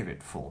 I'd give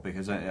it 4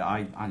 because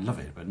I love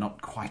it, but not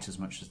quite as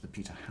much as the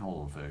Peter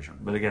Howell version.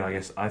 But again,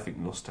 I think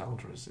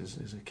nostalgia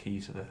is a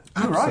key to the...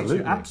 Absolutely.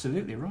 Right,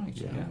 absolutely right.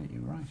 Yeah,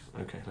 you're right.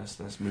 Okay,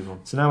 let's move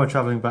on. So now we're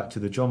travelling back to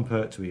the John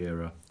Pertwee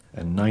era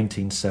in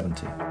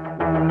 1970.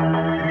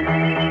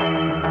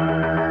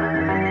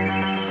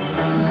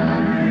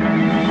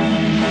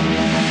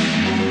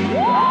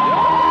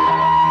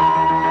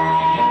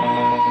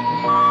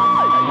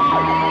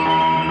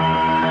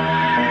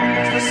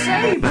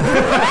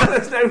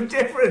 There's no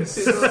difference.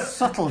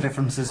 Subtle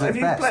differences at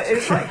best.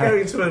 It's like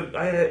going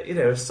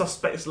to a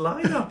suspects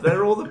lineup.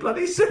 They're all the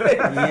bloody same.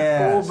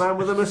 Yes. Poor man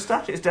with a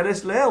moustache. It's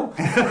Dennis Lill.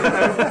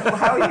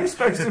 How are you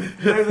supposed to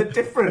know the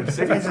difference?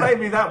 If you played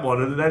me that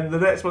one and then the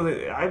next one,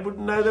 I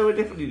wouldn't know they were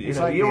different. It's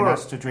like being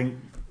asked to drink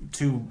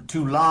two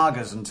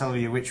lagers and tell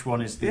you which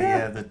one is the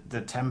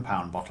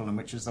 £10 bottle and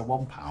which is the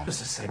 £1. It's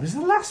the same as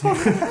the last one.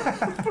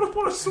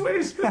 What a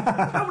switch.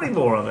 How many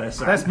more are there,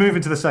 Sam? Let's move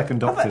into the second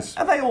Doctors.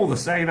 Are they all the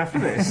same after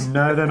this?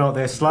 No, they're not.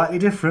 They're slightly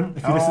different.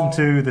 If you listen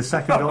to the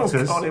second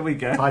Doctor's God, here we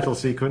go. title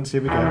sequence,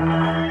 here we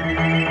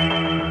go.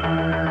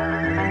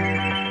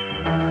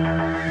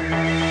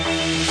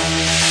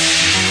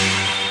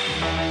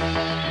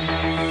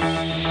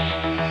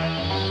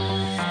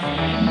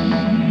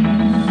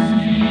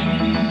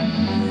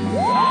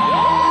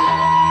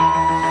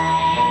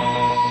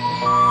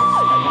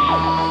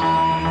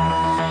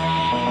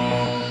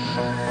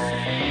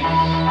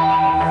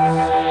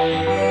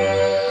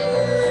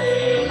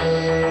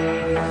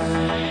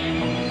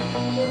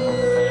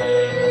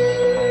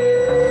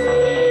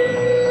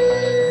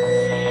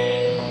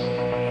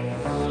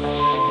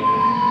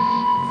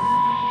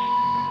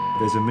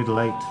 There's a middle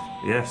 8.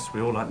 Yes,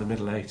 we all like the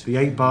middle 8. The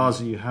 8 bars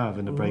that you have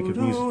in a break of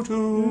music.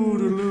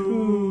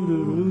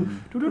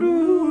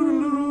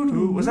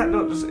 Was that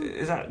not?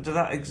 Does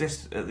that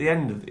exist at the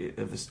end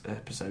of this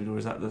episode, or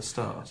is that the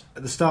start?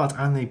 At the start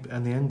and the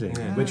ending,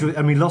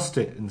 and we lost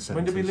it in the 70s.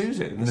 When did we lose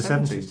it? In the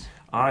 70s.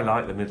 I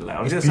like the middle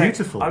 8. It's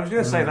beautiful. I was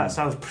going to say that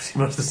sounds pretty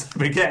much the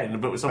same again,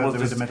 but someone's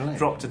just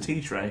dropped a tea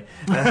tray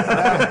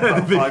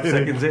about 5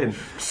 seconds in.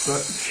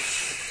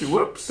 But,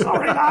 whoops,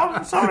 sorry,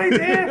 love, sorry,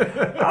 dear.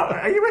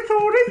 Are you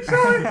recording?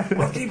 Sorry.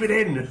 Well, keep it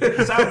in.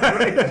 Sounds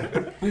great.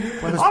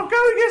 I'll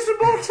go and get some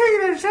more tea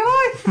then, shall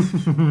I?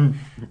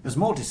 There's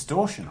more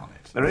distortion on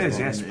it. There is,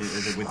 yes.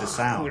 With the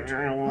sound.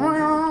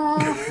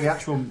 The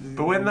actual...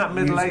 But when that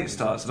middle 8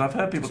 starts, and I've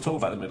heard people talk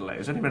about the middle 8,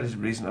 it's only the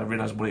reason I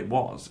realised what it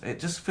was. It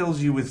just fills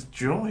you with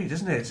joy,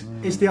 doesn't it?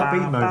 It's the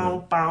upbeat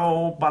moment.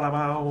 Bow, bada,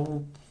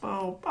 bow.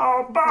 Bow,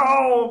 bow,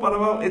 bow, bada,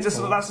 bow. It's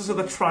just that's the sort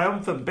of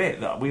triumphant bit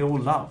that we all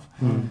love.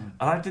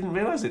 And I didn't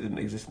realise it didn't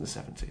exist in the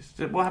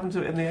 70s. What happened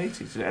to it in the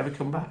 80s? Did it ever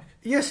come back?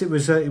 Yes, it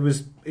was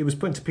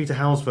put into Peter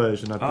Howell's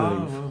version, I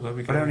believe. Oh, well, there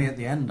we go. But only at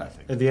the end, I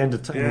think. At the end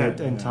of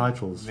end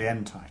titles. The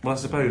end title. Well, I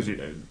suppose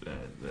the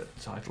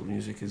title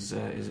music is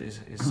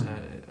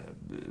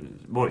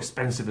more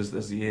expensive as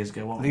the years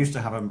go on. They used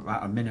to have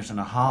about a minute and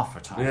a half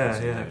for titles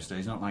in yeah. those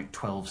days, not like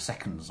 12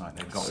 seconds like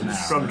they've got So now.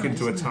 shrunk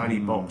into a tiny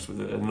box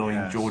with an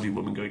annoying Geordie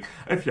woman going,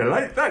 if you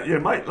like that, you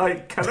might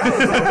like Canals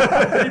on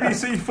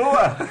BBC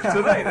 4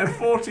 tonight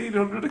at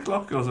 1400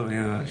 o'clock or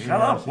something.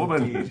 Shut up,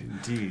 woman.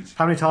 Indeed.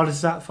 How many titles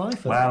is that?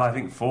 5? Well, I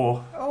think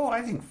 4. Oh,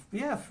 I think,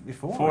 4.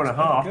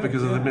 4.5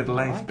 because of the middle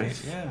 8 bit.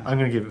 I'm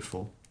going to give it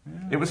 4.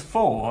 Yeah. It was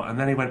 4, and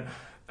then he went,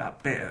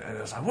 that bit, and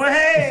it was like,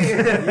 way!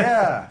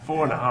 Yeah.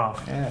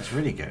 4.5. Yeah, it's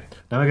really good.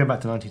 Now we're going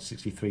back to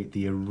 1963,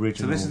 the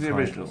original. So this is the title.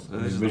 original. So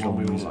this is the one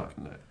we all music.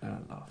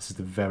 like. This is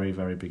the very,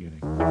 very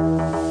beginning.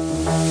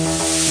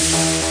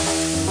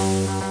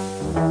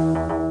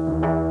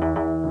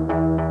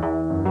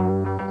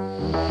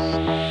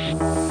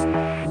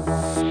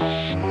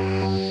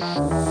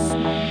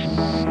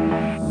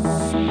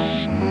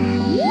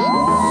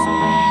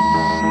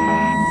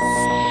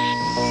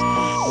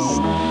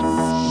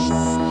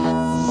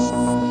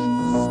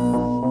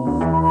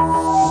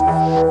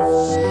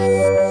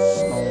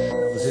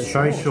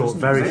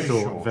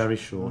 Very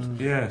short.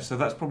 Yeah, so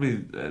that's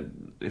probably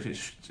if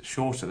it's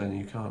shorter, then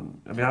you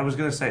can't. I mean, I was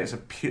going to say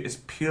it's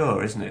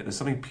pure, isn't it? There's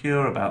something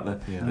pure about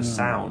the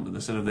sound and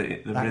the sort of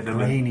the that rhythm,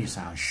 grainy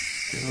sound.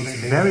 It's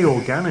very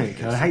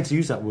organic. I hate to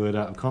use that word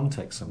out of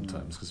context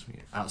sometimes because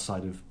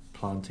outside of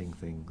planting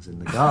things in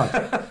the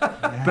garden,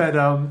 but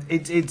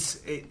it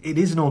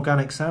is an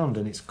organic sound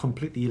and it's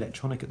completely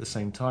electronic at the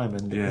same time.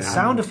 And the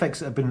sound effects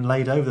that have been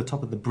laid over the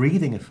top of the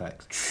breathing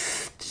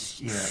effects.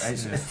 Yeah,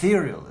 it's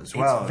ethereal as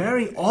well. It's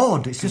very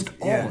odd. It's just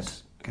odd.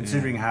 Yes,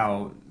 considering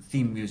how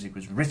theme music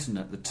was written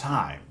at the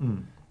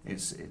time,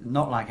 it's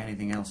not like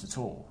anything else at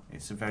all.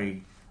 It's a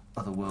very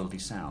otherworldly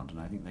sound,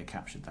 and I think they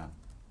captured that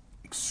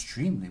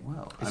extremely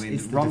well. It's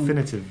the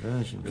definitive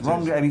version. I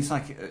mean, it's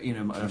like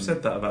I've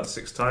said that about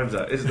 6 times.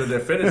 That is the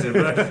definitive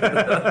version.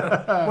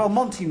 Well,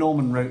 Monty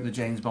Norman wrote the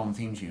James Bond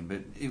theme tune,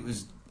 but it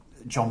was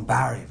John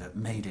Barry that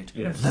made it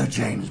the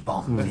James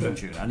Bond theme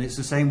tune, and it's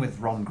the same with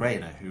Ron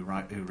Grainer, who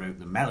wrote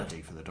the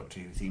melody for the Doctor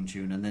Who theme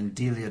tune, and then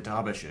Delia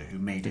Derbyshire, who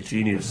made it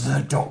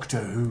the Doctor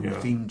Who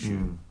theme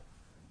tune.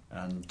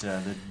 And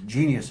the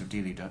genius of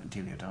Delia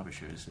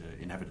Derbyshire is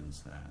in evidence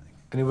there, I think.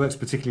 And it works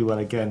particularly well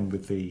again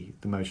with the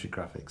motion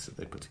graphics that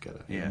they put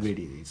together. Yes. It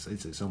really is.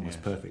 It's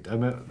almost perfect. I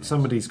mean,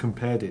 somebody's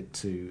compared it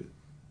to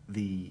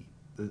the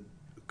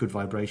Good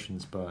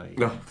Vibrations by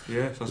the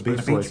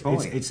Beach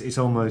Boys. It's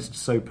almost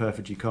so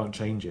perfect you can't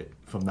change it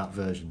from that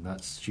version.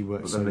 She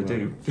works so well. They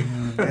do. They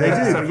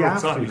do, you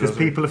have to, because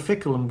people are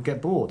fickle and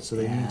get bored, so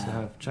they need to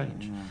have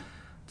change.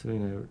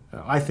 To,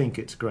 I think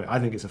it's great. I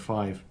think it's a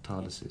 5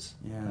 TARDISes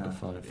out of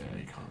 5. Yeah,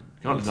 you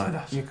can't deny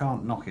that. You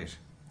can't knock it.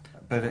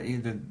 But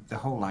the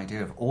whole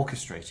idea of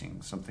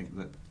orchestrating something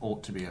that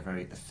ought to be a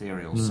very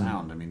ethereal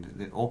sound, I mean,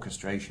 the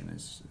orchestration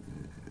is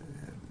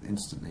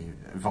instantly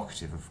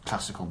evocative of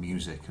classical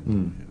music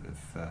and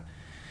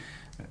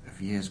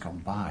of years gone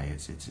by.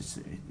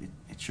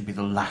 It should be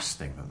the last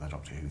thing that the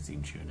Doctor Who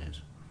theme tune is.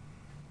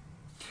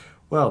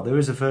 Well, there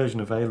is a version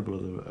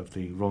available of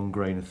the Ron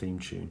Grainer theme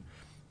tune,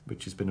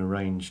 which has been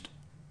arranged,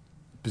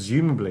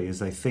 presumably as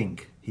they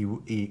think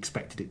he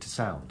expected it to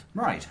sound.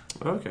 Right.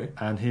 Okay.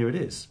 And here it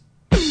is.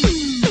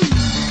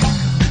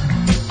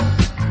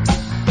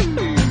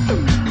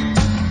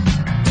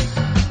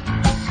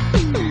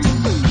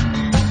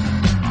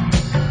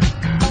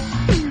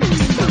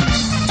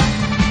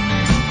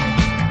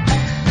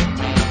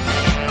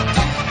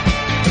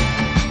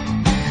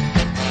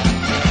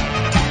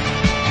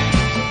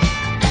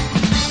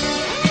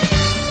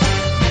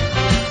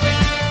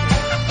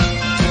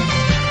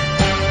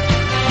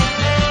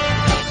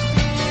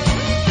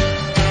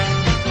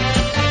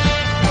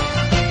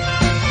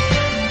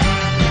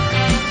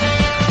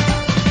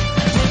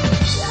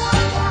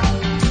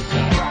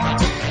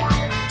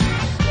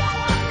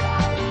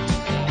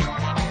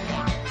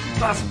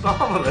 That's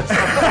marvellous.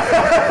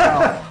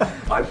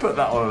 I put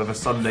that on of a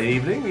Sunday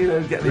evening,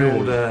 get the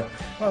old the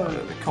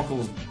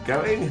cockles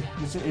going.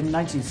 In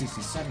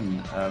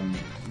 1967,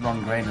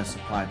 Ron Grainer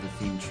supplied the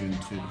theme tune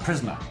to The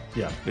Prisoner.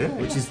 Yeah.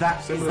 Which is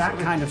that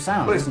kind of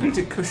sound, well, it's isn't it?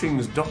 Peter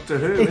Cushing's Doctor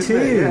Who, It isn't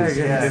is.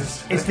 it? Yeah.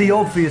 It's the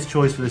obvious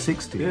choice for the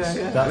 60s.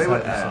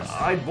 Yeah.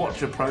 I'd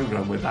watch a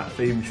programme with that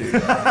theme tune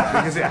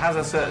because it has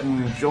a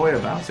certain joy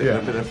about it and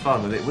a bit of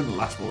fun, and it wouldn't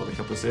last more than a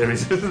couple of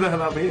series.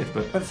 That'd be it.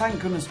 But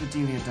thank goodness for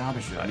Delia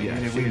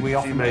Derbyshire. she We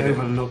often made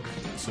overlook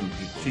some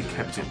people. She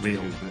kept it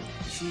real.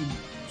 But she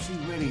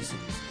really...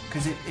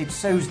 Because it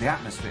sows the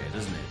atmosphere,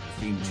 doesn't it,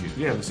 the theme tune?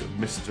 Yeah, the sort of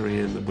mystery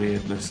and the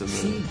weirdness. And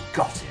she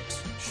got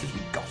it. She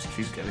got it.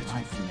 She's getting it.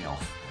 Right from the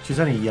off. She's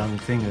only a young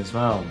thing as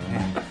well.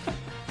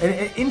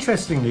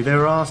 Interestingly, they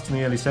were asked in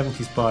the early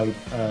 70s by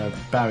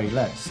Barry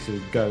Letts to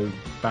go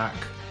back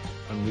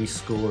and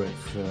rescore it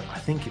for, I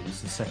think it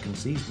was the second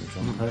season of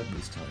John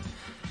Pertwee's time,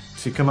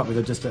 to come up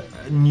with just a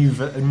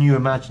new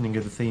imagining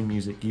of the theme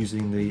music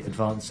using the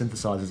advanced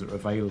synthesizers that are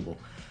available.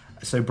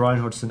 So Brian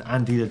Hodgson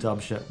and Dida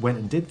Dabsha went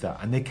and did that,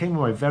 and they came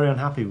away very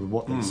unhappy with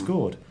what they'd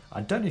scored.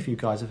 I don't know if you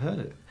guys have heard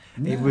it.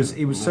 No, it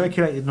was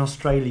circulated in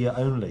Australia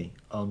only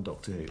on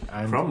Doctor Who.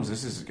 And Crumbs,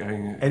 this is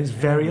going... And it's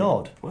very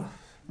odd. Well,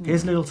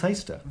 here's a little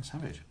taster. Let's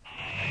have it.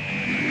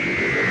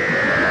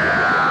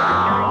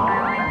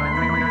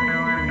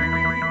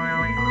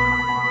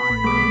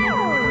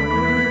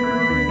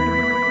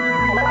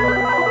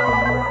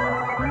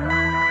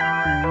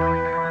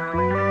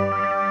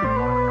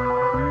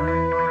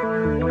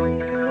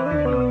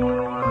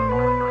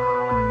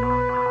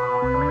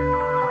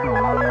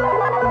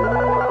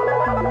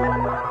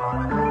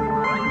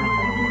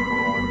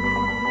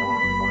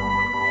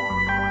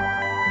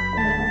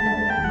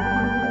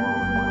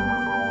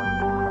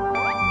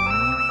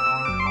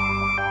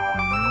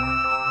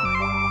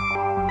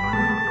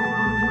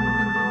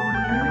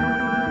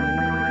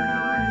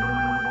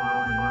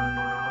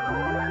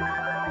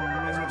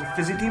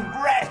 Physically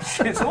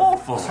wretch. It's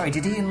awful. Sorry,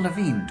 did Ian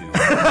Levine do it?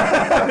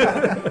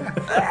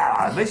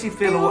 It makes you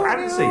feel all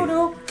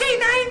antsy.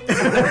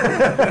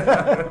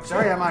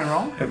 Sorry, am I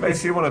wrong? It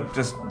makes you want to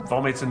just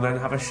vomit and then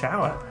have a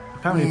shower.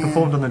 Apparently he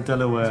performed on the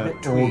Delaware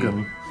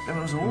organ. It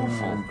was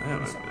awful.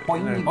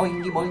 Boingy,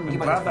 boingy, boingy,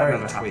 but it's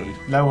very twee.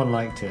 No one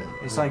liked it.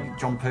 It's like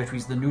John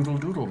Pertwee's The Noodle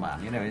Doodle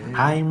Man, you know.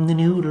 I'm the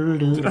Noodle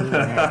Doodle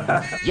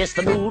Man. Yes,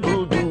 the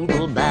Noodle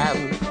Doodle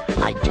Man.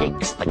 I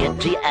take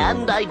spaghetti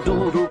and I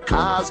doodle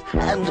cars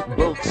and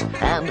boats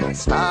and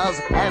stars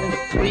and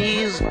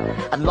threes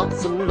and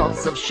lots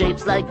of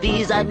shapes like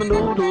these. I'm the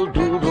Noodle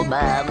Doodle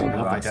Man.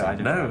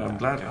 I'm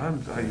glad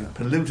I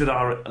polluted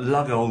our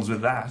lugholes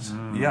with that.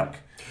 Yuck.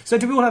 So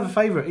do we all have a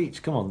favourite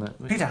each? Come on.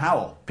 Peter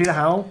Howell. Peter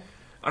Howell.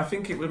 I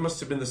think it must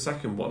have been the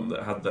second one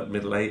that had that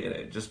middle 8 in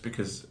it, just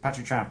because...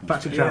 Patrick Chapman.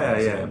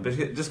 Yeah.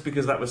 Just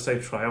because that was so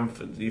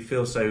triumphant. You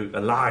feel so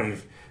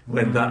alive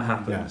when that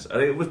happens. Yeah.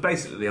 And it was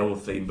basically the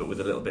old theme, but with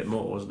a little bit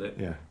more, wasn't it?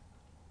 Yeah.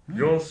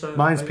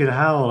 Mine's Peter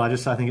Howell. I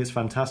think it's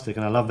fantastic,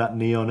 and I love that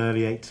neon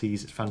early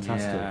 80s. It's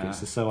fantastic. Yeah.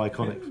 It's so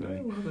iconic for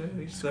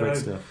me. It's great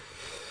stuff.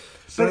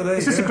 So but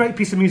it's just a great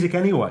piece of music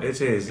anyway.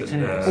 It is.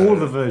 All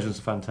the versions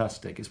are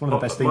fantastic. It's one of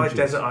the best things. My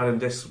Desert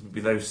Island Discs would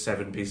be those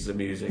 7 pieces of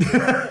music.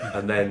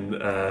 And then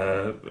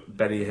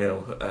Benny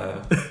Hill,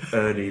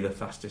 Ernie the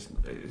fastest...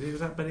 Was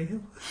that Benny Hill?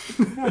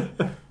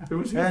 Who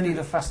was he? Ernie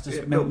the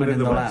fastest milkman in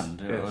the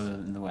land. Yes.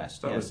 In the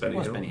West. That was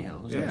Benny Hill. Benny Hill,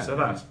 wasn't Yeah, it? so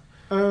that.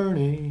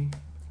 Ernie.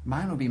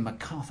 Mine would be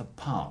MacArthur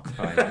Park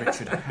by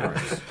Richard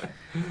Harris.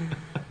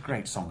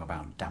 Great song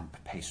about damp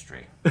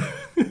pastry.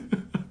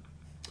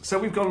 So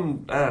we've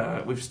gone.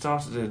 We've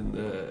started in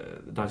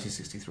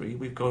 1963.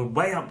 We've gone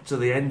way up to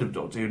the end of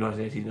Doctor Who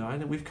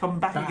 1989, and we've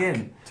come back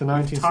again to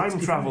 1963. Time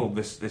travel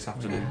this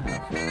afternoon.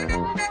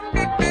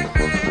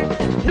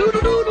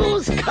 Noodle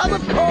noodles come,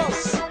 of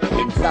course.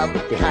 In love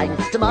behind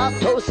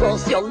tomato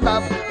sauce, you'll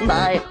love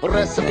my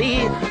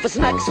recipe for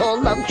snacks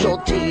or lunch or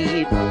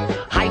tea.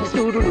 Heinz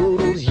noodle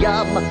noodles,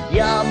 yum,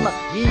 yum,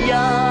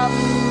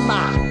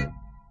 yum.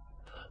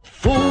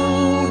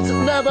 Food's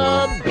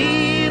never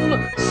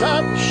been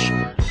such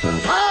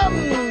fun.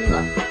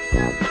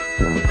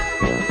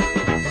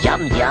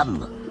 Yum,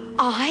 yum.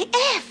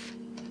 IF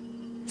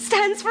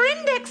stands for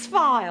index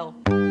file.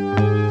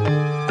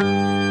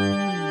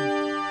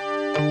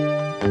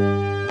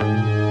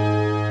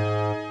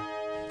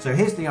 So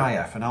here's the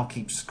IF, and I'll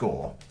keep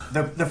score.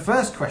 The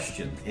first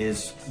question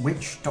is,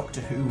 which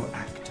Doctor Who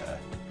actor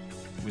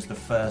was the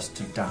first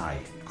to die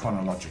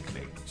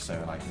chronologically?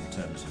 So, like in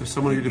terms of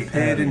someone who'd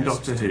appeared in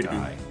Doctor Who.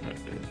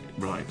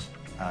 Right.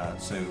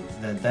 So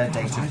their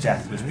date of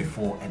death was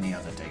before any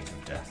other date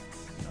of death.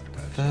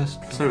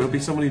 So it'll be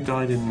someone who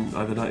died in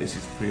either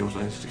 1963 or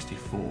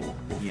 1964 or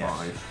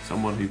 5.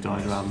 Someone who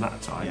died around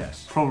that time.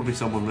 Yes. Probably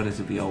someone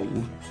relatively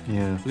old.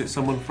 Yeah. Was it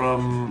someone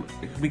from...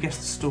 Can we guess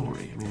the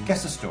story?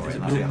 Guess the story.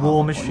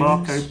 War Machines?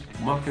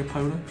 Marco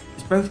Polo?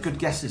 It's both good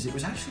guesses. It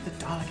was actually the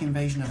Dalek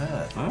invasion of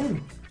Earth. Oh.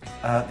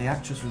 The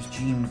actress was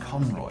Jean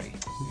Conroy,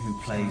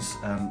 who plays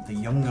the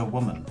younger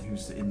woman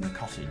who's in the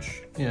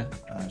cottage. Yeah.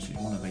 She's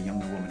one of the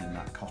younger women in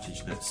that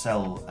cottage that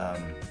sell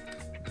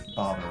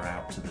Barbara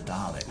out to the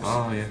Daleks.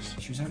 Oh, yes.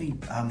 She was only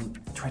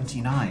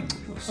 29.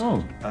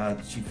 Oh.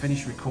 She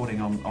finished recording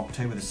on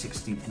October the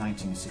 16th,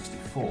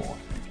 1964,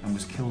 and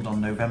was killed on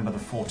November the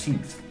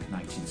 14th,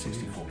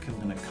 1964,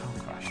 killed in a car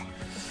crash.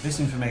 This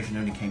information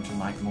only came to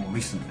light more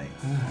recently.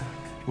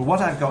 Well,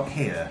 what I've got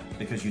here,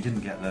 because you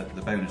didn't get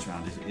the bonus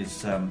round,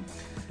 is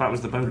that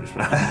was the bonus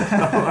round.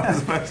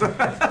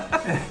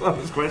 That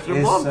was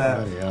question 1.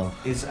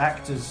 Is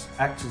actors'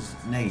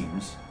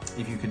 names,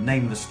 if you could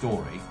name the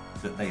story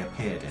that they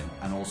appeared in,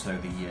 and also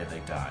the year they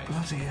died.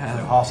 Bloody hell.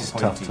 So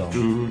half a point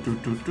each.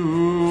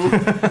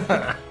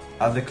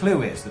 The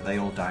clue is that they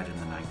all died in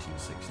the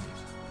 1960s.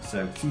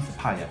 So Keith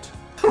Pyatt.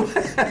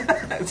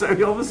 So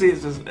obviously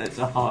it's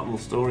a Hartnell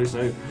story,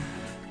 so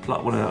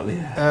pluck one out of the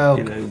air.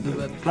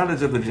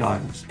 Planet of the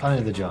Giants. Planet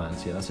of the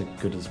Giants, yeah, that's as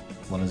good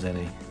one as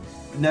any.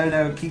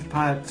 No, Keith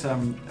Pyatt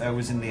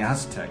was in the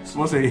Aztecs.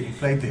 Was he? He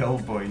played the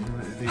old boy.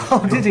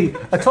 Oh, did he?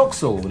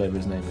 Atoxel, whatever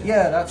his name is.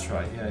 Yeah, that's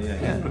right.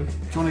 Yeah. Do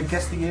you want to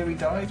guess the year he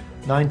died?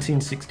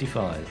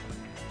 1965.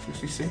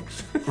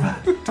 66.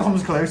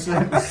 Tom's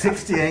closer.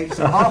 68.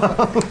 So half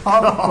a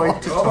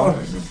point to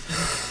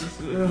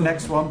Tom.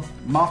 Next one,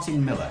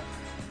 Martin Miller.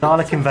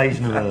 Dalek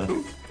Invasion of Earth.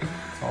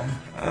 Tom.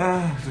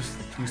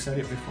 We said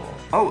it before.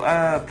 Oh,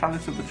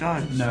 Planet of the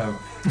Giants. No.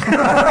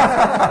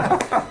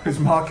 It was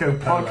Marco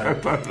Polo.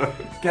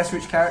 Guess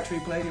which character he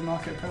played in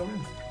Marco Polo?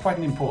 Quite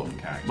an important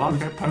character.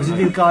 Marco Polo. Was it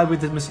the guy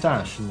with the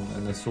moustache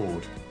and the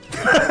sword?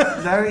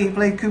 No, he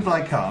played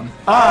Kublai Khan.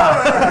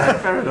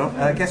 Fair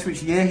enough. Guess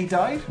which year he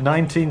died?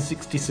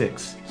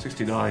 1966.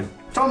 69.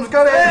 Tom's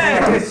got it!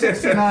 Yeah!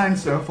 69,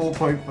 so a full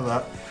point for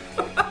that.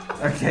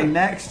 Okay,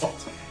 next.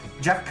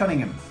 Jack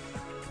Cunningham.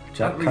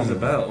 That rings a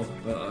bell,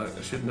 but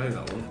I should know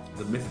that one.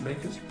 The Myth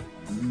Makers?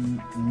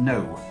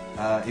 No.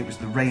 It was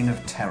the Reign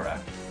of Terror.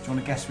 Do you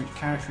want to guess which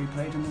character he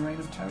played in the Reign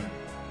of Terror?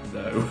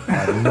 No. I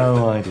have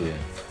no idea.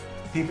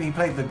 He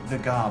played the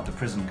guard, the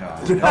prison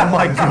guard. Oh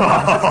my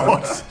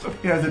god!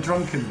 The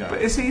drunken guy.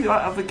 But is he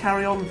like of the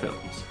Carry On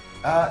films?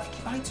 I think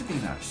he might have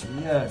been,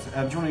 actually, yeah.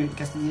 Do you want to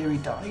guess the year he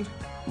died?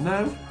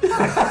 No.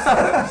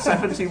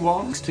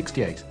 71?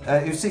 68.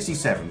 It was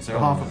 67, so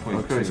half a point.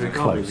 Okay, so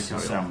close.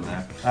 Sam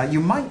there. You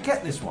might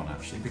get this one,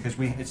 actually, because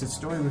it's a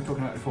story we were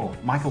talking about before.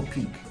 Michael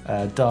Peake.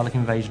 Dalek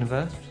Invasion of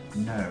Earth?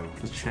 No.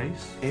 The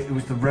Chase? It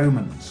was the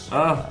Romans.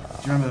 Oh.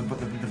 Do you remember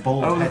the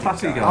bald Oh, the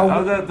fatty guy.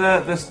 Oh,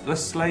 the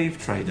slave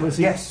trader.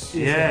 Yes.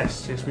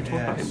 Yes, we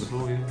talked about him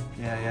before,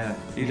 Yeah.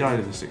 He died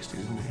in the 60s,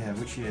 didn't he? Yeah,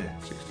 which year?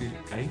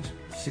 68?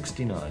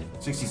 69.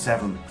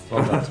 67.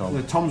 Well done,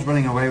 Tom. Tom's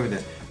running away with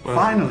it. Well,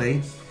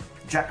 finally,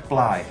 Jack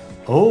Bly.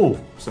 Oh.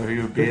 So he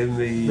would be in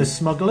the... The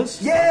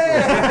Smugglers? Yeah!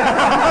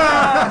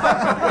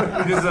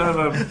 You deserve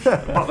a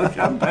bottle of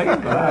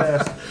champagne for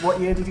that. What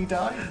year did he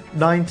die?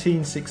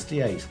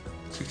 1968.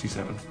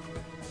 67.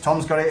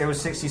 Tom's got it. It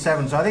was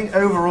 67. So I think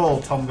overall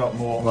Tom got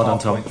more. Well done,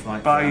 Tom. Points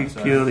right By for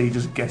that, purely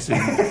just guessing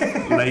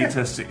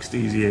later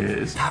 60s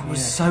years. That was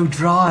so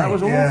dry. That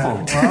was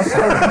awful. Well,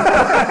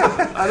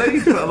 I know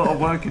you put a lot of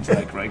work into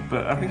that, Greg,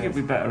 but I think it'd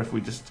be better if we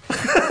just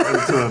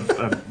went to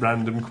a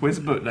random quiz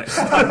book next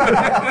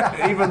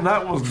time. Even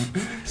that wasn't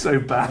so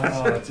bad.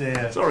 Oh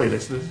dear. Sorry,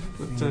 listeners,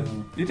 but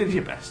you did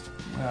your best.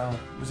 Well,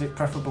 was it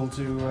preferable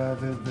to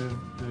the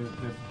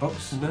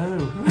books?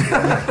 No.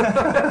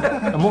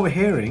 And what we're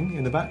hearing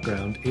in the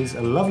background is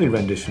a lovely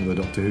rendition of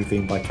the Doctor Who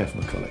theme by Kev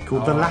McCulloch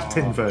called the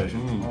Latin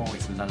version. Oh,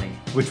 it's lully.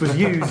 Which was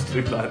used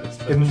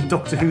in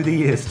Doctor Who The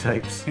Years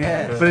tapes.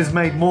 Yes. But is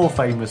made more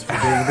famous for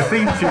being the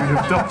theme tune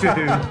of Doctor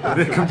Who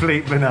The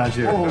Complete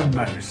Menagerie.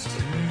 Almost.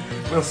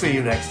 We'll see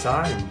you next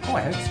time. Oh,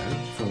 I hope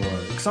so.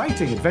 For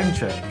exciting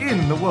adventure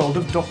in the world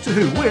of Doctor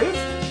Who with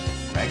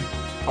Greg.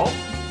 Oh.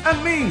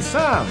 And me,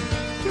 Sam.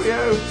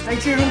 Cheerio. Stay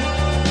tuned.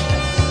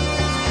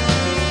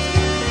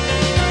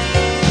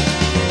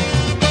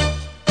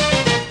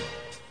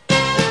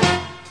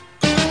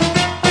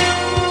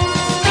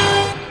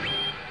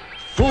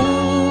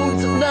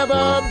 Food's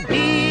never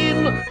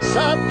been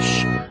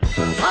such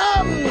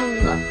fun.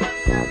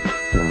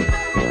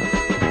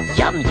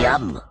 Yum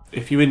yum.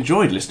 If you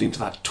enjoyed listening to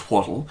that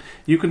twaddle,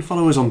 you can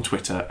follow us on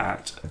Twitter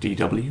at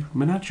DW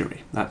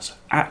Menagerie. That's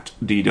at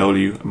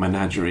DW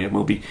Menagerie, and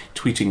we'll be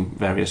tweeting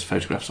various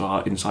photographs of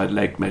our inside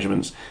leg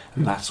measurements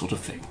and that sort of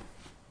thing.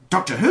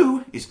 Doctor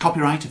Who is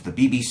copyright of the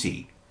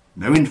BBC.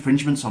 No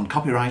infringements on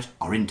copyright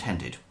are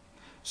intended.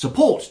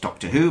 Support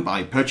Doctor Who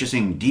by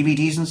purchasing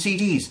DVDs and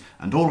CDs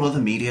and all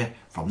other media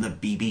from the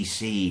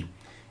BBC.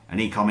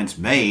 Any comments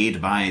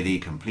made by the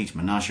Complete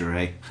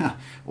Menagerie,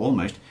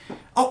 almost,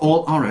 are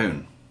all our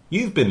own.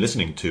 You've been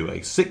listening to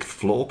a Sixth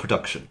Floor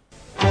production.